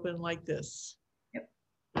springs open like this. Yep.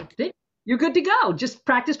 Okay. See? You're good to go. Just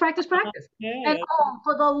practice, practice, practice. And Okay. oh,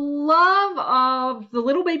 for the love of the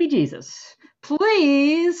little baby Jesus,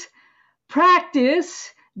 please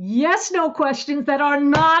practice yes no questions that are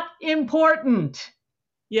not important.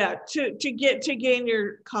 Yeah, to gain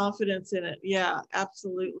your confidence in it. Yeah,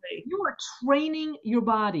 absolutely. You are training your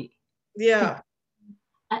body to Yeah,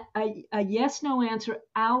 a yes no answer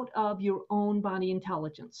out of your own body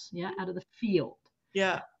intelligence, yeah, out of the field.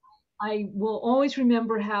 yeah. I will always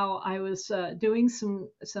remember how I was doing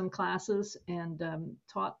some classes and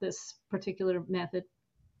taught this particular method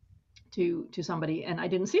to somebody, and I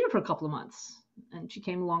didn't see her for a couple of months, and she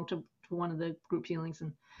came along to one of the group healings,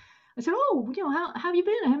 and I said, "Oh, how have you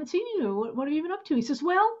been? I haven't seen you. What have you been up to?" He says,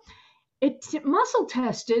 "Well, it's muscle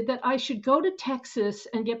tested that I should go to Texas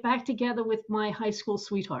and get back together with my high school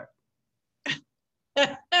sweetheart."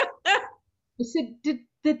 I said,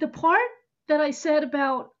 "Did the part that I said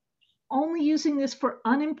about only using this for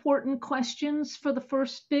unimportant questions for the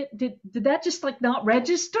first bit, did that just like not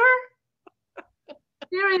register?"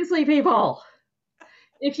 Seriously, people,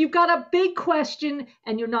 if you've got a big question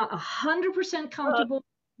and you're not 100% Uh, comfortable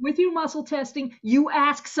with your muscle testing, you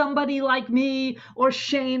ask somebody like me or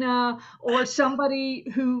Shayna or somebody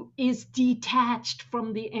who is detached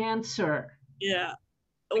from the answer. yeah.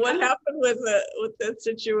 Like, What I'm not, happened with that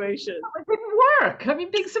situation? it didn't work. I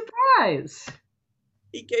mean, big surprise.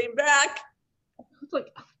 He came back. It's like,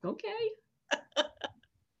 okay.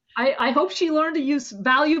 I hope she learned to use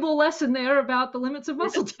valuable lesson there about the limits of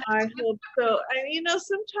muscle I testing. hope so. And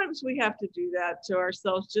sometimes we have to do that to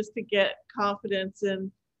ourselves just to get confidence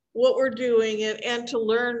in what we're doing and to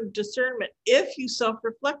learn discernment if you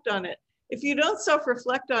self-reflect on it. If you don't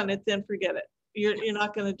self-reflect on it, then forget it. You're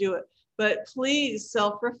not going to do it. But please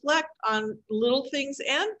self-reflect on little things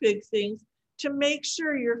and big things to make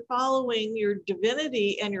sure you're following your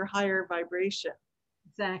divinity and your higher vibration.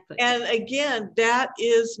 Exactly. And again, that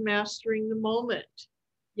is mastering the moment.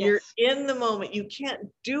 You're Yes. in the moment. You can't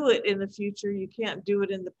do it in the future. You can't do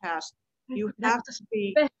it in the past. You have That's to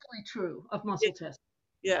be, especially true of muscle testing.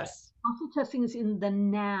 yes, Muscle testing is in the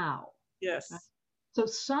now. Right? yes. So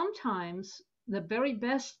sometimes the very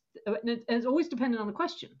best, and it's always dependent on the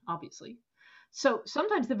question, obviously. So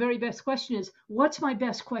sometimes the very best question is, what's my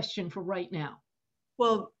best question for right now?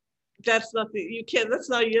 Well, that's not you can't, that's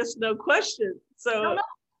not a yes, no question. No, So,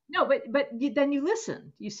 no, no, then you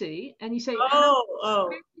listen, you see, and you say, how oh,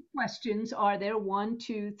 many questions are there? One,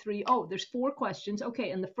 two, three. Oh, there's four questions. Okay,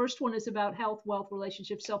 and the first one is about health, wealth,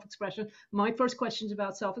 relationships, self-expression. My first question is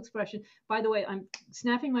about self-expression. By the way, I'm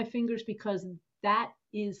snapping my fingers because that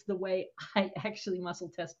is the way I actually muscle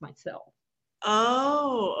test myself.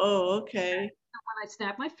 okay. When I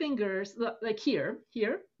snap my fingers, like here,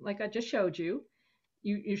 like I just showed you,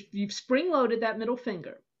 you've spring loaded that middle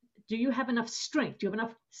finger. Do you have enough strength? Do you have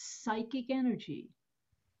enough psychic energy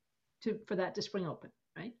for that to spring open,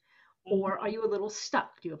 right? Or are you a little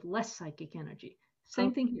stuck? Do you have less psychic energy?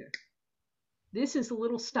 Same thing here. This is a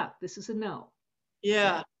little stuck. This is a no.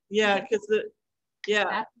 Yeah, Okay? yeah, because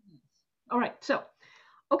yeah, All right. So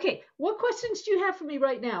Okay, what questions do you have for me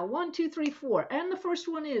right now? One, two, three, four. And the first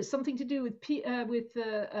one is something to do with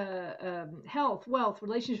health, wealth,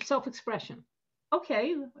 relationship, self-expression.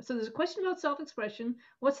 Okay, so there's a question about self-expression.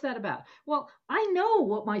 What's that about? Well, I know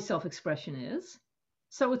what my self-expression is.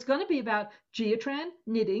 So it's going to be about geotran,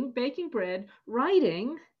 knitting, baking bread,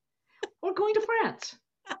 writing, or going to France.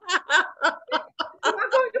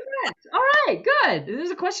 About going to France. All right, good.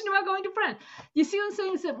 There's a question about going to France. You see what I'm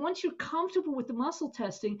saying is that once you're comfortable with the muscle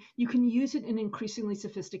testing, you can use it in increasingly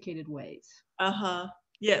sophisticated ways. Uh-huh.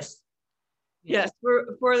 Yes. Yeah. Yes,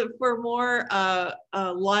 for more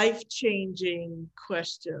life-changing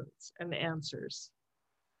questions and answers.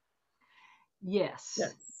 Yes.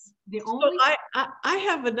 Yes. The So only. I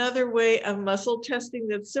have another way of muscle testing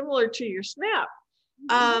that's similar to your snap.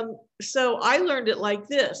 Mhm. So I learned it like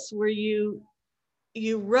this, where you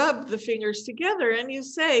rub the fingers together and you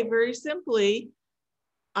say very simply,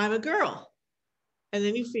 I'm a girl. And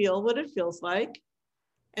then you feel what it feels like.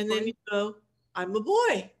 And then you Right. go, I'm a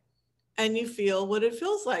boy. And you feel what it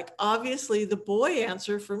feels like. Obviously, the boy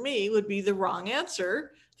answer for me would be the wrong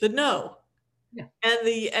answer, the no. Yeah.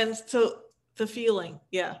 And so the feeling,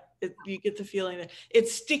 yeah, you get the feeling that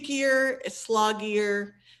it's stickier, it's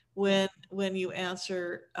sloggier Yeah. when you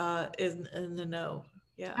answer in the no.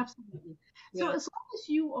 Yeah, Absolutely. So yeah, as long as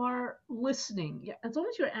you are listening, yeah, as long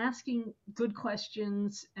as you're asking good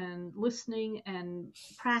questions and listening and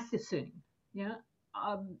practicing, yeah,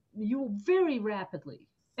 you will very rapidly,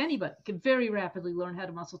 anybody can very rapidly learn how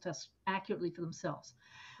to muscle test accurately for themselves.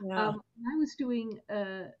 yeah. When I was doing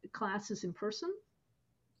classes in person,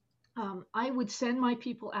 I would send my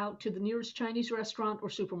people out to the nearest Chinese restaurant or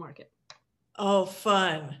supermarket. Oh,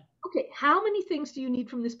 fun. Okay, how many things do you need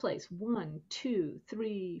from this place? One, two,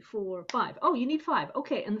 three, four, five. Oh, you need five.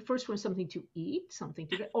 Okay, and the first one is something to eat, something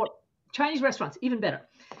to drink, or Chinese restaurants, even better,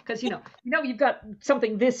 because you've got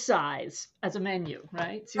something this size as a menu,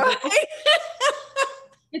 right? So you go, okay, Right?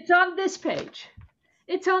 it's on this page.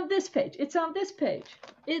 It's on this page. It's on this page.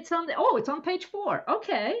 It's on page four.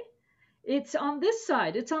 Okay. It's on this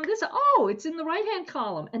side. It's on this. Oh, it's in the right hand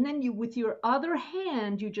column. And then you, with your other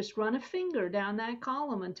hand, you just run a finger down that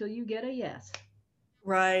column until you get a yes.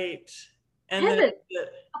 Right. And then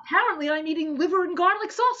Pivot. Apparently, I'm eating liver and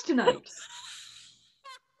garlic sauce tonight.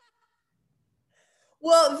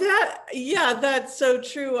 well, yeah, that's so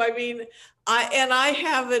true. I mean, I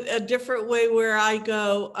have it a different way where I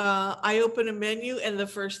go, I open a menu and the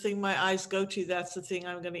first thing my eyes go to, that's the thing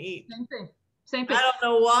I'm going to eat. Same thing. Same I thing. don't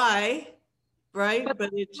know why, right? But But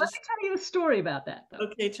it let me just, tell you a story about that, though.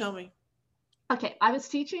 okay, tell me. Okay, I was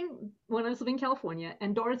teaching when I was living in California,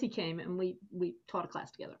 and Dorothy came and we taught a class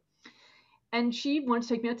together. And she wanted to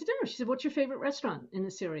take me out to dinner. She said, "What's your favorite restaurant in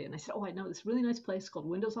this area?" And I said, "Oh, I know this really nice place called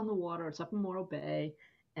Windows on the Water. It's up in Morro Bay,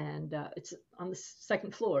 and it's on the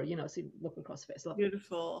second floor. So you look across the bay. It's lovely."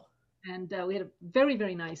 Beautiful. And we had a very,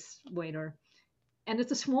 very nice waiter, and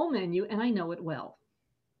it's a small menu, and I know it well.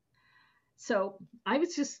 So I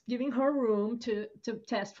was just giving her room to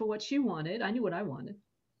test for what she wanted. I knew what I wanted,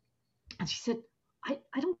 and she said,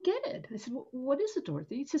 "I don't get it." I said, "What is it,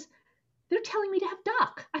 Dorothy?" She says, "They're telling me to have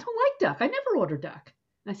duck. I don't like duck. I never order duck."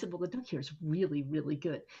 And I said, "Well, the duck here is really, really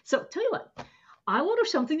good. So tell you what, I'll order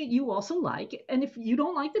something that you also like, and if you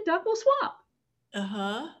don't like the duck, we'll swap."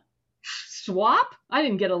 Uh-huh. Swap? I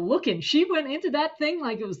didn't get a look in. She went into that thing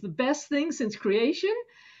like it was the best thing since creation.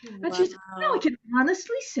 And she said, "No, I Wow. can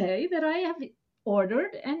honestly say that I have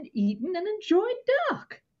ordered and eaten and enjoyed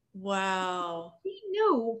duck." Wow. He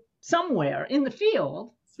knew somewhere in the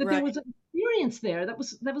field that there Right. was an experience there that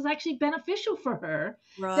was actually beneficial for her.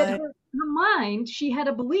 That Right. her mind, she had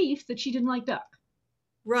a belief that she didn't like duck.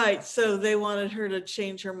 Right. So they wanted her to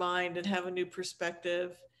change her mind and have a new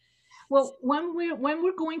perspective. Well, when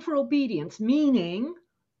we're going for obedience, meaning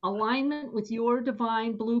alignment with your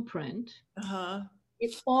divine blueprint, Uh-huh.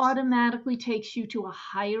 it automatically takes you to a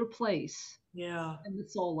higher place Yeah. than the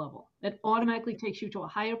soul level. It automatically takes you to a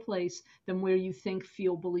higher place than where you think,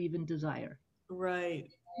 feel, believe, and desire.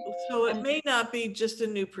 Right. So it And may not be just a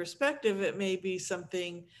new perspective. It may be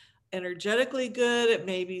something energetically good. It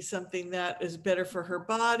may be something that is better for her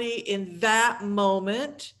body in that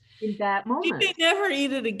moment. in that She may moment, never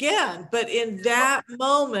eat it again, but in that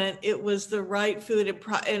moment, it was the right food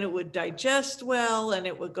and it would digest well and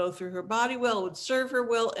it would go through her body well. It would serve her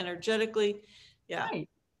well energetically. Yeah, right,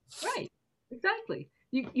 right, exactly.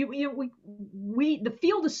 The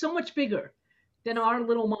field is so much bigger than our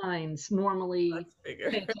little minds normally that's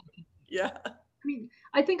bigger. pay attention. Yeah. I mean,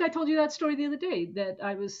 I think I told you that story the other day that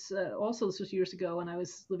I was also, this was years ago, and I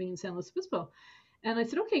was living in San Luis Obispo. And I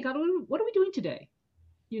said, "Okay, God, what are we doing today?"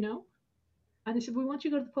 You know? And they said, "We want you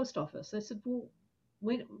to go to the post office." I said, "Well,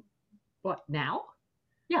 wait, what, now?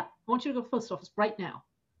 Yeah, I want you to go to the post office right now.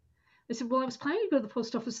 I said, well, I was planning to go to the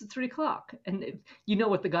post office at 3 o'clock. And you know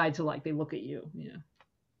what the guides are like. They look at you. Yeah.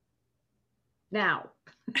 Now.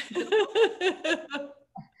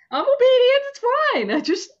 I'm obedient. It's fine. I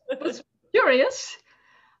just was curious.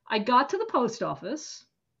 I got to the post office,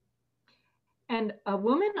 and a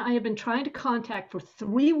woman I have been trying to contact for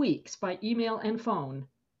 3 weeks by email and phone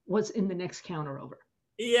was in the next counter over.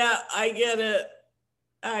 Yeah, I get it.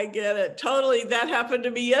 I get it. Totally. That happened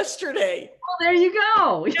to me yesterday. Oh, there you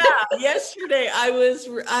go. Yeah, yesterday I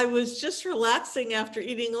was just relaxing after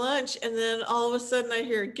eating lunch, and then all of a sudden I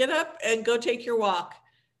hear, "Get up and go take your walk."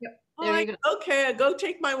 Yep, I'm there you like, go. "Okay, I go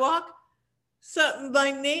take my walk." So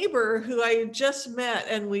my neighbor who I just met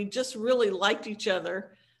and we just really liked each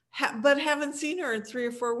other, but haven't seen her in 3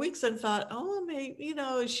 or 4 weeks, and thought, oh, maybe,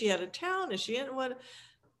 is she out of town? Is she in what?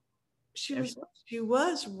 She There she was goes. she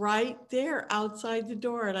was right there outside the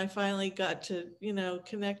door, and I finally got to,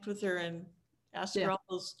 connect with her and ask her Yeah. all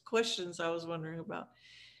those questions I was wondering about.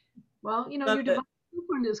 Well, Love your it. divine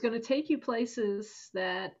blueprint is going to take you places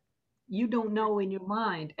that you don't know in your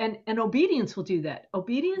mind. And obedience will do that.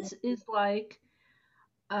 Obedience is like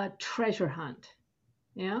a treasure hunt.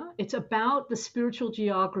 Yeah. It's about the spiritual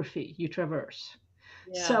geography you traverse.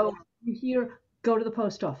 Yeah, So you hear, go to the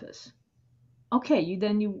post office. Okay,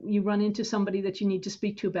 you run into somebody that you need to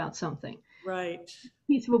speak to about something. right.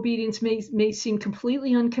 Piece of obedience may seem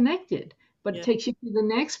completely unconnected, but it Yeah, takes you to the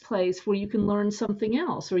next place where you can learn something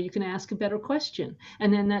else, or you can ask a better question,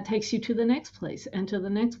 and then that takes you to the next place and to the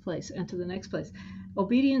next place and to the next place.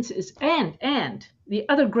 Obedience is, and the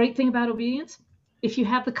other great thing about obedience, if you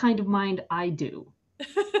have the kind of mind I do,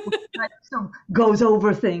 so goes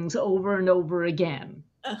over things over and over again,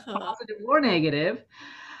 uh-huh. positive or negative.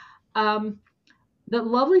 Um, the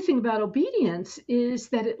lovely thing about obedience is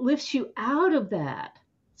that it lifts you out of that.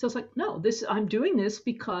 So it's like, no, this I'm doing this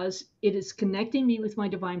because it is connecting me with my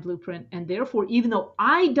divine blueprint, and therefore, even though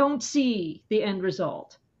I don't see the end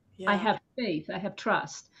result, I Yeah, have faith, I have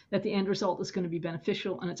trust that the end result is going to be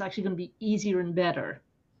beneficial, and it's actually going to be easier and better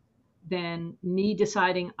than me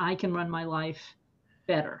deciding I can run my life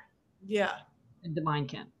better yeah, than divine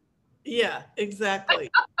can. yeah, exactly.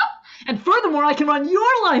 And furthermore, I can run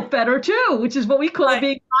your life better too, which is what we call Right.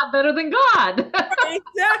 being God better than God.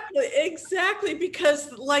 Exactly, exactly.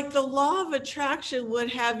 Because like the law of attraction would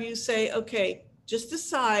have you say, okay, just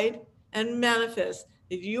decide and manifest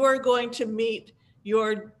that you are going to meet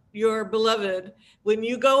your beloved when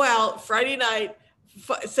you go out Friday night,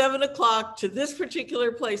 7 o'clock to this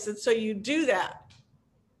particular place. And so you do that.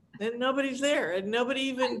 Then nobody's there and nobody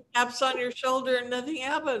even taps on your shoulder and nothing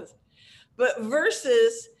happens. But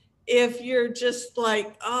versus if you're just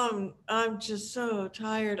like, I'm just so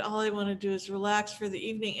tired. All I want to do is relax for the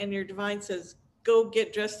evening. And your divine says, go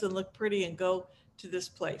get dressed and look pretty and go to this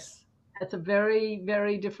place. That's a very,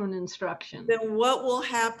 very different instruction. Then what will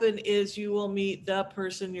happen is you will meet the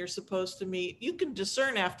person you're supposed to meet. You can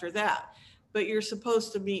discern after that, but you're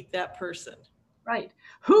supposed to meet that person. Right.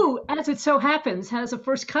 Who, as it so happens, has a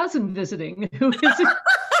first cousin visiting who is, but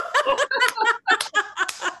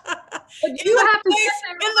In you the have to get place,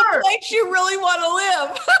 in the there place you really want to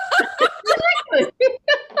live. first.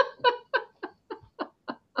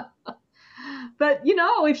 But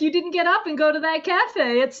if you didn't get up and go to that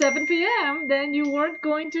cafe at 7 p.m., then you weren't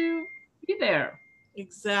going to be there.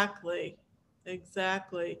 Exactly.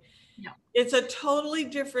 Exactly. Yeah. It's a totally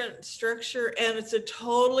different structure and it's a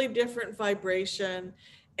totally different vibration.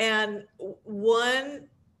 And one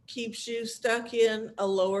keeps you stuck in a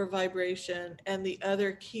lower vibration, and the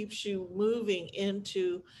other keeps you moving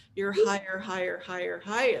into your higher, higher, higher,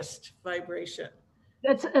 highest vibration.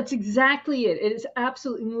 That's exactly it. It is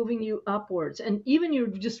absolutely moving you upwards, and even your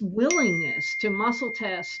just willingness to muscle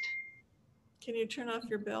test. Can you turn off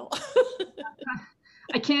your bell?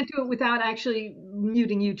 I can't do it without actually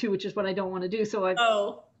muting you too, which is what I don't want to do. So I've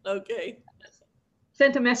Oh, okay.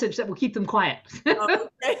 sent a message that will keep them quiet. Oh,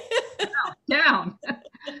 okay. Down.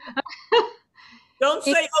 Don't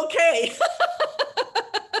say okay.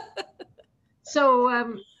 So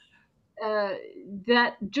uh,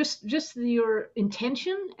 that just your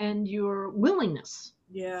intention and your willingness.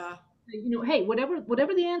 Yeah. Hey, whatever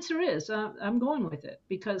the answer is, I'm going with it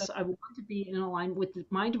because I want to be in alignment with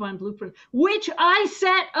my divine blueprint, which I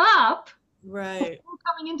set up Right. before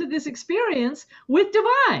coming into this experience with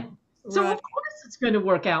divine. So Right. of course it's going to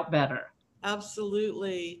work out better.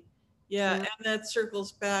 Absolutely. Yeah. Yeah. And that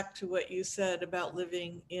circles back to what you said about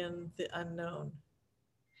living in the unknown.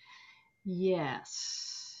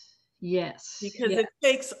 Yes. Yes. because Yeah. it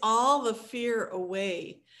takes all the fear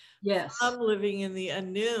away Yes. from living in the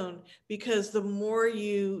unknown, because the more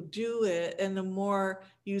you do it and the more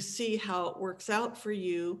you see how it works out for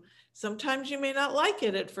you, sometimes you may not like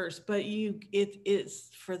it at first, but it is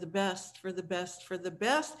for the best, for the best, for the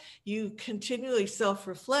best. You continually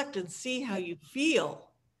self-reflect and see how you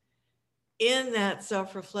feel in that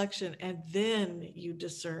self-reflection, and then you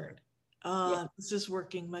discern, Yeah. this is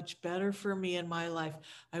working much better for me in my life.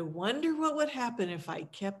 I wonder what would happen if I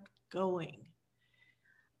kept going.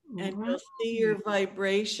 And Right. you'll see your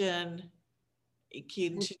vibration And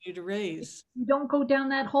continue to if raise. you don't go down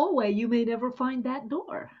that hallway, you may never find that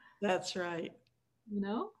door, That's right. you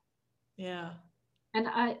know? Yeah. And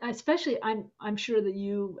I especially I'm sure that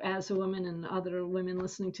you as a woman and other women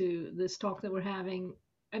listening to this talk that we're having,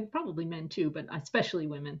 and probably men too, but especially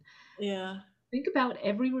women, Yeah. think about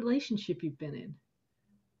every relationship you've been in.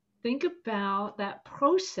 Think about that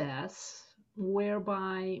process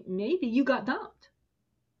whereby maybe you got dumped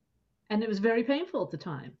and it was very painful at the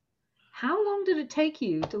time. How long did it take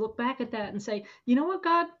you to look back at that and say, you know what,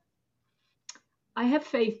 God, I have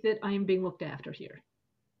faith that I am being looked after here.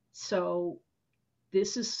 So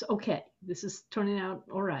this is okay. This is turning out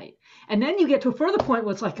all right. And then you get to a further point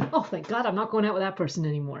where it's like, oh, thank God I'm not going out with that person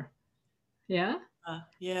anymore. Yeah.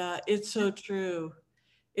 Yeah. It's so true.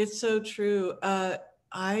 It's so true.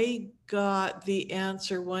 I got the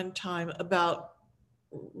answer one time about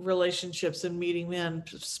relationships and meeting men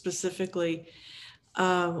specifically.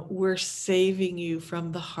 We're saving you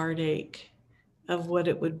from the heartache of what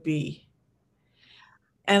it would be.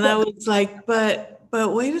 And I Well, was like, but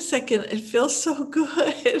wait a second, it feels so good.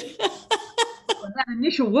 that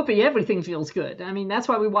initial whoopee, everything feels good. I mean, that's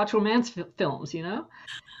why we watch romance films, you know?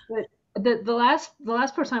 But the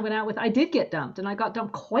last person I went out with, I did get dumped, and I got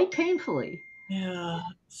dumped quite painfully. Yeah,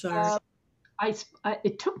 sorry. Uh,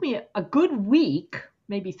 it took me a good week,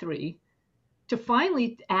 maybe three, to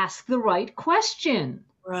finally ask the right question.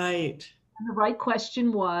 Right. And the right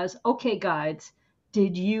question was, okay, guides,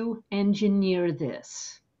 did you engineer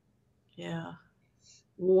this? Yeah.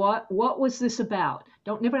 What was this about?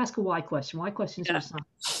 Don't never ask a why question. Why questions are Yeah.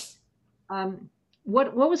 just not. Um,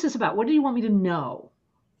 what was this about? What do you want me to know?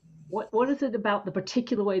 What is it about the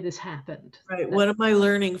particular way this happened? Right. That What am I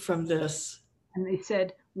learning from this? and they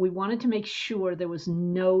said we wanted to make sure there was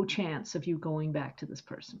no chance of you going back to this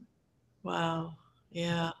person. Wow.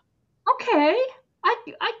 Yeah. Okay,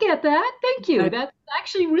 I get that. Thank you. Right. That's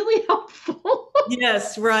actually really helpful.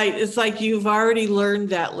 Yes, right. It's like you've already learned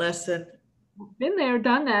that lesson. Been there,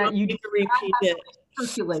 done You that. don't You do need to repeat not have it. to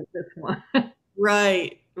circulate this one.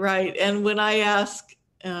 Right. Right. And when I ask,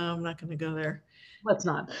 I'm not going to go there. Let's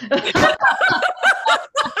not.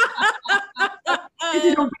 Is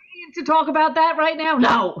it obedient to talk about that right now?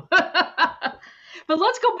 No. But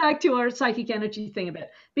let's go back to our psychic energy thing a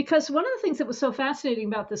bit, because one of the things that was so fascinating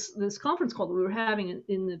about this conference call that we were having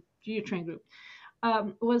in the Geotrain group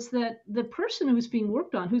was that the person who's being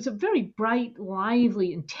worked on, who's a very bright,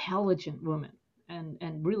 lively, intelligent woman,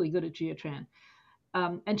 and really good at Geotran,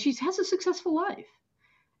 and she has a successful life,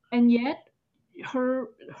 and yet her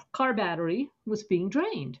car battery was being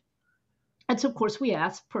drained. And so, of course, we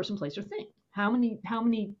ask person, place, or thing. How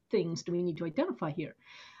many things do we need to identify here?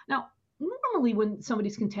 Now, normally when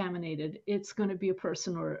somebody's contaminated, it's going to be a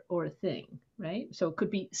person or a thing, right? So it could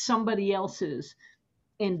be somebody else's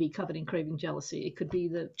envy, coveting, craving, jealousy. It could be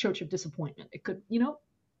the church of disappointment. It could,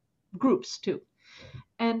 groups too.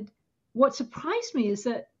 And what surprised me is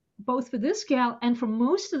that both for this gal and for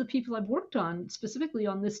most of the people I've worked on, specifically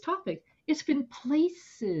on this topic, it's been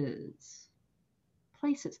places.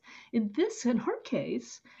 Places. In her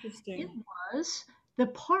case, it Interesting. was the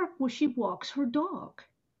park where she walks her dog.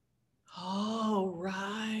 Oh,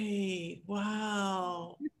 right.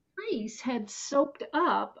 Wow. Place had soaked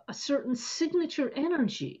up a certain signature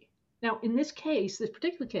energy. Now, in this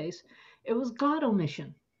particular case, it was God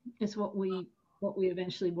omission. Is what we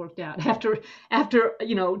eventually worked out after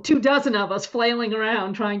 2 dozen of us flailing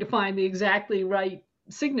around trying to find the exactly right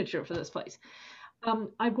signature for this place.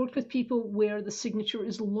 I've worked with people where the signature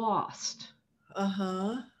is lost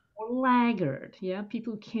Uh-huh. or laggard. Yeah,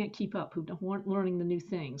 people who can't keep up, who aren't learning the new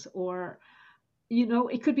things, or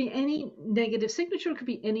it could be any negative signature, it could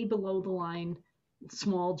be any below the line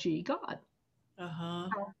small g God. Uh-huh.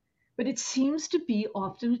 But it seems to be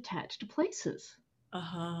often attached to places.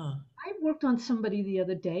 Uh-huh. I worked on somebody the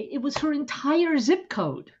other day, it was her entire zip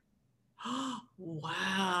code.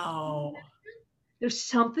 Wow. There's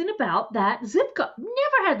something about that zip code.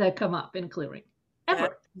 Never had that come up in clearing, That's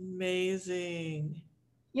ever. amazing.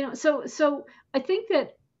 So I think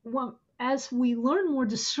that as we learn more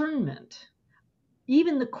discernment,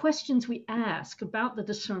 even the questions we ask about the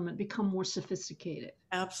discernment become more sophisticated.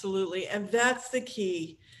 Absolutely. And that's the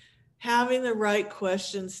key, having the right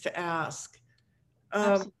questions to ask. Um,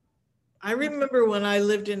 Absolutely. I remember when I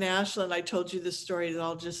lived in Ashland, I told you this story that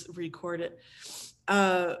I'll just record it.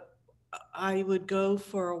 Uh, I would go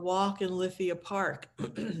for a walk in Lithia Park.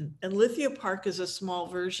 And Lithia Park is a small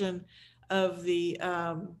version of the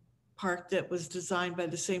park that was designed by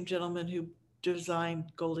the same gentleman who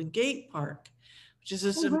designed Golden Gate Park, which is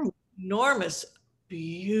this Oh, right. enormous,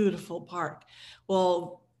 beautiful park.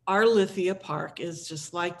 Well, our Lithia Park is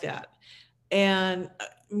just like that. And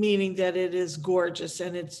meaning that it is gorgeous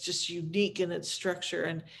and it's just unique in its structure.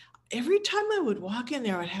 And every time I would walk in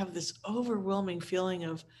there, I'd have this overwhelming feeling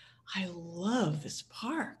of, I love this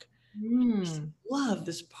park. Just Mm, love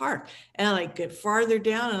this park. And I get farther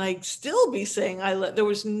down and I'd still be saying there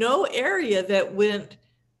was no area that went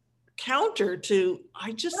counter to,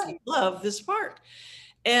 I just right. love this park.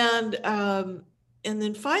 And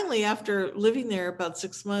then finally, after living there about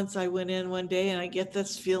 6 months, I went in one day and I get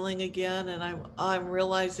this feeling again, and I'm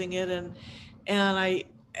realizing it, and I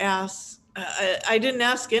asked. I didn't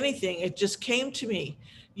ask anything. It just came to me.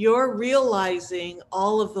 You're realizing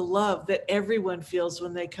all of the love that everyone feels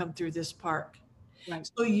when they come through this park. Right.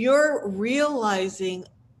 So you're realizing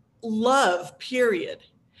love, period.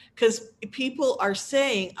 Because people are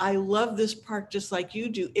saying, I love this park just like you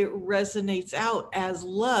do. It resonates out as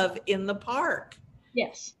love in the park.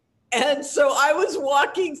 Yes. And so I was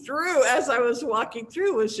walking through, as I was walking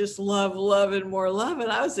through, was just love, love, and more love. And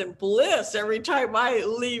I was in bliss every time I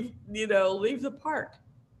leave the park.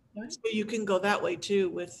 Right. So you can go that way too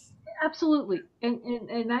with, Absolutely.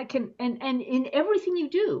 And that can, and in everything you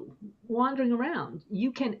do, wandering around,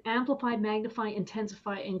 you can amplify, magnify,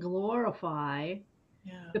 intensify, and glorify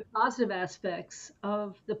yeah. the positive aspects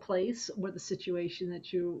of the place or the situation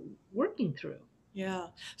that you're working through. Yeah.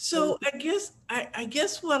 So, So I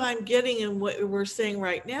guess what I'm getting and what we're saying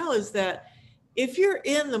right now is that if you're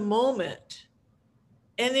in the moment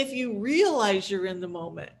and if you realize you're in the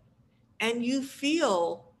moment and you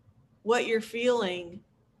feel what you're feeling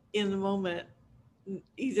in the moment,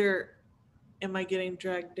 either am I getting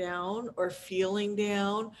dragged down or feeling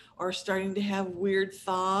down or starting to have weird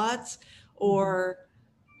thoughts, mhm,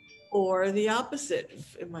 or the opposite,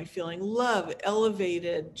 am I feeling love,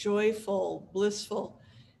 elevated, joyful, blissful?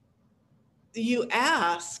 You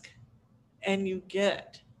ask and you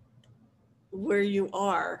get where you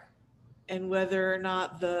are, and whether or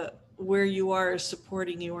not the where you are is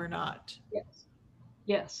supporting you or not. yes,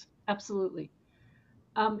 yes, absolutely.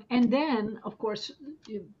 And then, of course,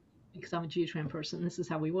 because I'm a Geotran person, this is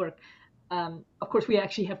how we work. Of course, we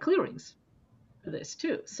actually have clearings for this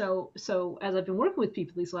too. So as I've been working with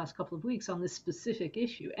people these last couple of weeks on this specific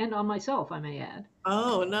issue, and on myself, I may add,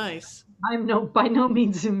 Oh, nice. I'm no by no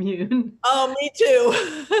means immune. Oh, me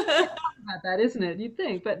too. About that, isn't it? You'd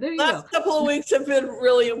think, but there you Last go. couple of weeks have been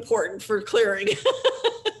really important for clearing.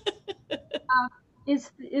 Um,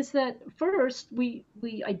 is that first we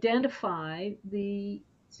identify the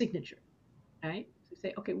signature, right? So we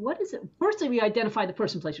say, okay, what is it? Firstly, we identify the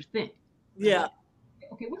person, place, or thing, Yeah. right?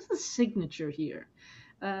 Okay, what's the signature here?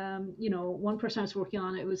 One person I was working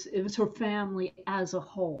on, it was her family as a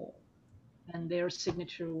whole, and their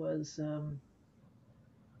signature was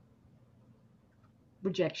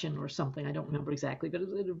rejection or something. I don't remember exactly, but it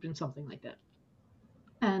would have been something like that.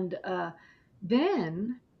 And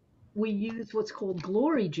then we use what's called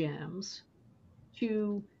glory gems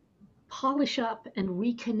to polish up and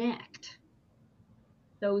reconnect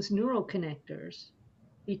those neural connectors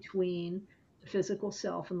between the physical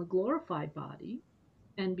self and the glorified body,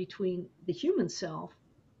 and between the human self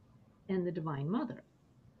and the Divine Mother.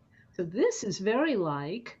 So this is very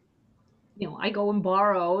like, I go and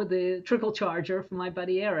borrow the trickle charger from my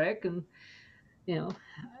buddy Eric, and you know,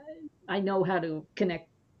 I know how to connect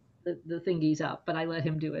the thingies up, but I let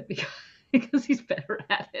him do it because he's better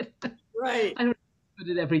at it. Right. I don't good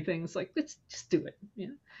at everything. It's like, let's just do it.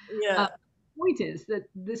 Yeah. Point is that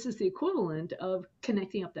this is the equivalent of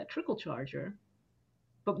connecting up that trickle charger,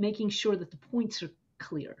 but making sure that the points are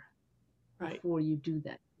clear Right. before you do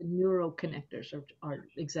that. The neural connectors are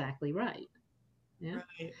exactly right. Yeah.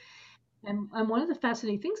 Right. And one of the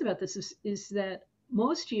fascinating things about this is that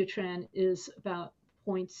most Geotran is about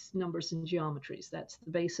points, numbers, and geometries. That's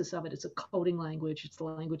the basis of it. It's a coding language. It's the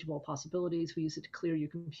language of all possibilities. We use it to clear your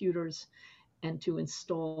computers and to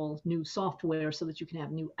install new software so that you can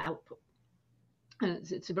have new output. And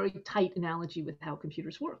it's a very tight analogy with how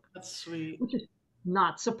computers work, That's sweet. which is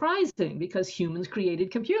not surprising because humans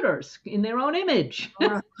created computers in their own image.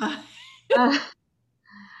 All right. uh,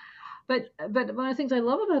 But one of the things I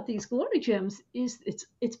love about these glory gems is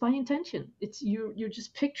it's by intention. It's you're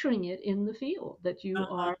just picturing it in the field that you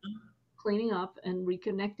Uh-huh. are cleaning up and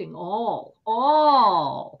reconnecting all.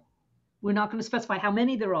 We're not going to specify how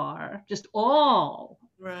many there are, just all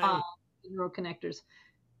uh, Right. neuroconnectors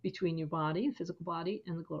between your body, the physical body,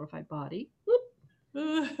 and the glorified body. Whoop,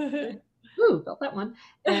 ooh, felt that one.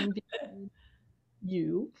 And between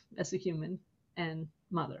you as a human and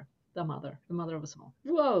the mother of us all.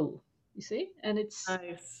 Whoa, you see? And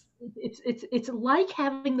Nice. it's like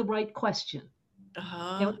having the right question. Now,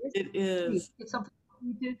 Uh-huh. it is It easy. is. It's something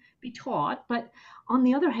you need to be taught, but on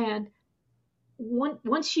the other hand,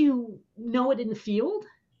 once you know it in the field,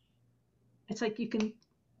 it's like you can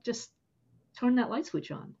just turn that light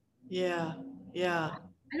switch on. Yeah. Yeah.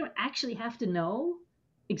 I don't actually have to know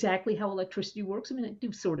exactly how electricity works. I mean, I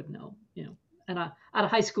do sort of know, at a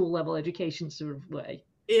high school level education sort of way.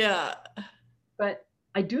 Yeah. But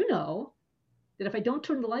I do know that if I don't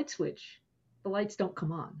turn the light switch, the lights don't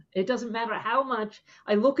come on. It doesn't matter how much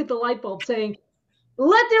I look at the light bulb saying,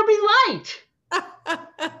 let there be light.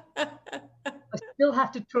 I still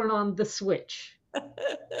have to turn on the switch.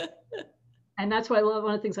 And that's why one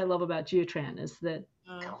of the things I love about Geotran is that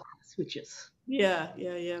Uh, got a lot of switches. yeah.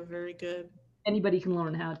 Yeah. Yeah. Very good. Anybody can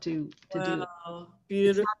learn how to do it. Wow. It's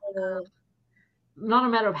Beautiful. not a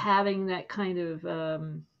matter of having that kind of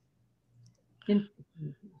in,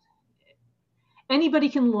 anybody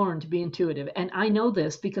can learn to be intuitive. And I know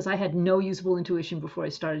this because I had no usable intuition before I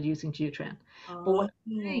started using Geotran. But what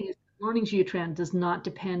I'm saying Oh. is learning Geotran does not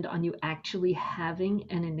depend on you actually having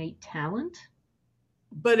an innate talent.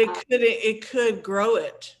 But it could grow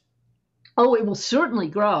it. Oh, it will certainly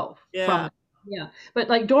grow from Yeah. it. Yeah. But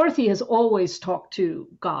like Dorothy has always talked to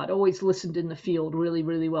God, always listened in the field really,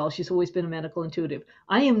 really well. She's always been a medical intuitive.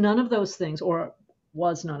 I am none of those things, or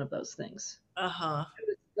was none of those things. Uh-huh. I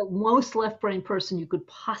was the most left brain person you could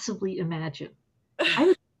possibly imagine. I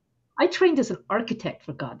was I trained as an architect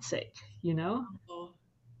for God's sake, you know? Oh.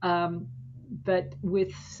 Um, but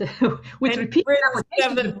with with And you've repeated written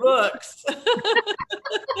application of 7 books.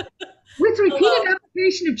 with repeated Oh.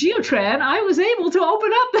 application of Geotran, I was able to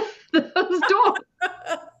open up those doors.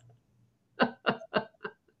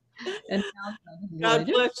 And now this is what I God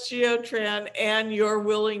do. bless Geotran and your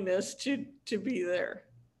willingness to be there.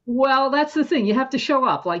 Well, that's the thing. You have to show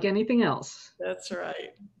up like anything else. That's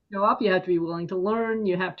right. Show up, you have to be willing to learn,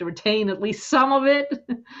 you have to retain at least some of it.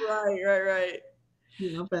 Right, right, right.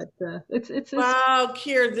 But it's Wow,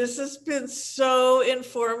 Kyre, this has been so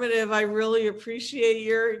informative. I really appreciate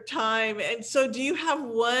your time. And so, do you have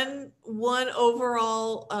one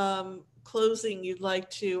overall closing you'd like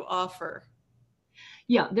to offer?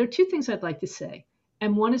 yeah, there are two things I'd like to say.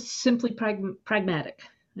 And one is simply pragmatic,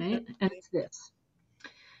 right? And Okay. it's this.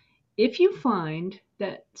 If you find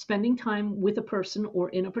that spending time with a person or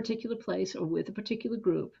in a particular place or with a particular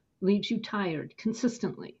group leaves you tired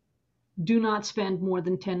consistently, do not spend more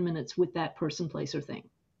than 10 minutes with that person, place, or thing.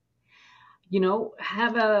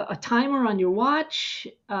 Have a timer on your watch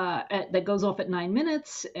that goes off at 9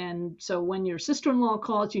 minutes. And so when your sister in law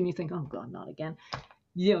calls you and you think, oh, God, not again,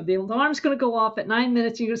 the alarm's going to go off at 9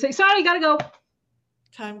 minutes. And you're going to say, sorry, got to go.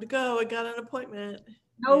 Time to go. I got an appointment.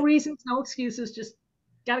 No Yeah, reasons, no excuses, just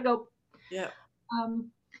got to go. yeah.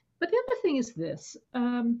 Um, but the other thing is this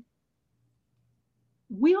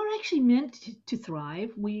we are actually meant to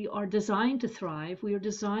thrive. We are designed to thrive. We are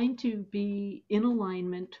designed to be in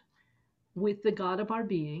alignment with the God of our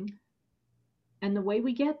being. And the way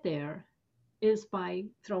we get there is by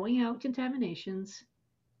throwing out contaminations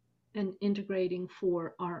and integrating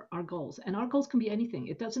for our goals. And our goals can be anything.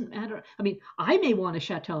 It doesn't matter. I mean, I may want a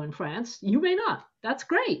chateau in France. You may not. That's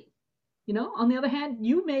great. On the other hand,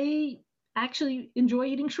 you may actually enjoy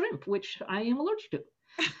eating shrimp, which I am allergic to.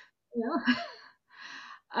 You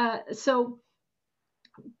know? So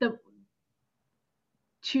the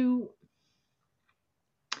to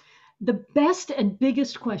the best and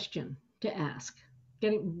biggest question to ask,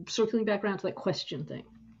 circling back around to that question thing,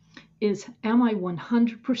 is am I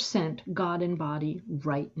 100% God in body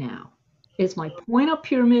right now? Is my point up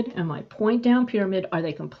pyramid and my point down pyramid, are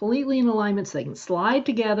they completely in alignment so they can slide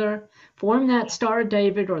together, form that Star of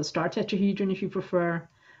David or the star tetrahedron if you prefer,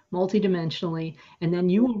 multidimensionally, and then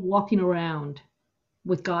you are walking around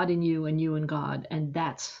with God in you and you in God, and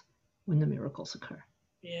that's when the miracles occur.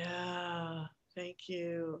 Yeah. Thank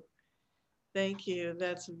you. Thank you.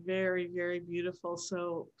 That's very, very beautiful.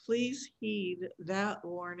 So please heed that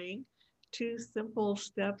warning. 2 simple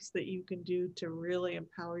steps that you can do to really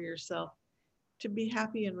empower yourself to be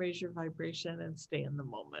happy and raise your vibration and stay in the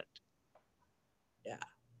moment. Yeah.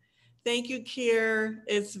 Thank you, Kyre.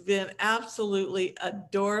 It's been absolutely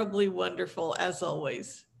adorably wonderful as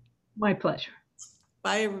always. My pleasure.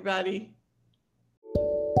 Bye, everybody.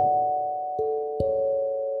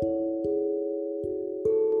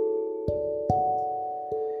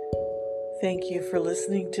 Thank you for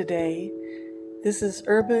listening today. This is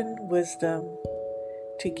Urban Wisdom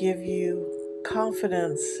to give you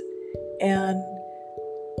confidence and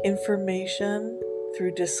information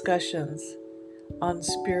through discussions on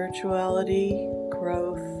spirituality,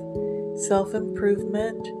 growth, self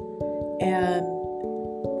improvement, and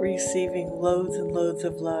receiving loads and loads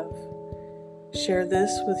of love. Share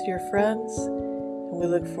this with your friends, and we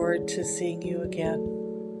look forward to seeing you again.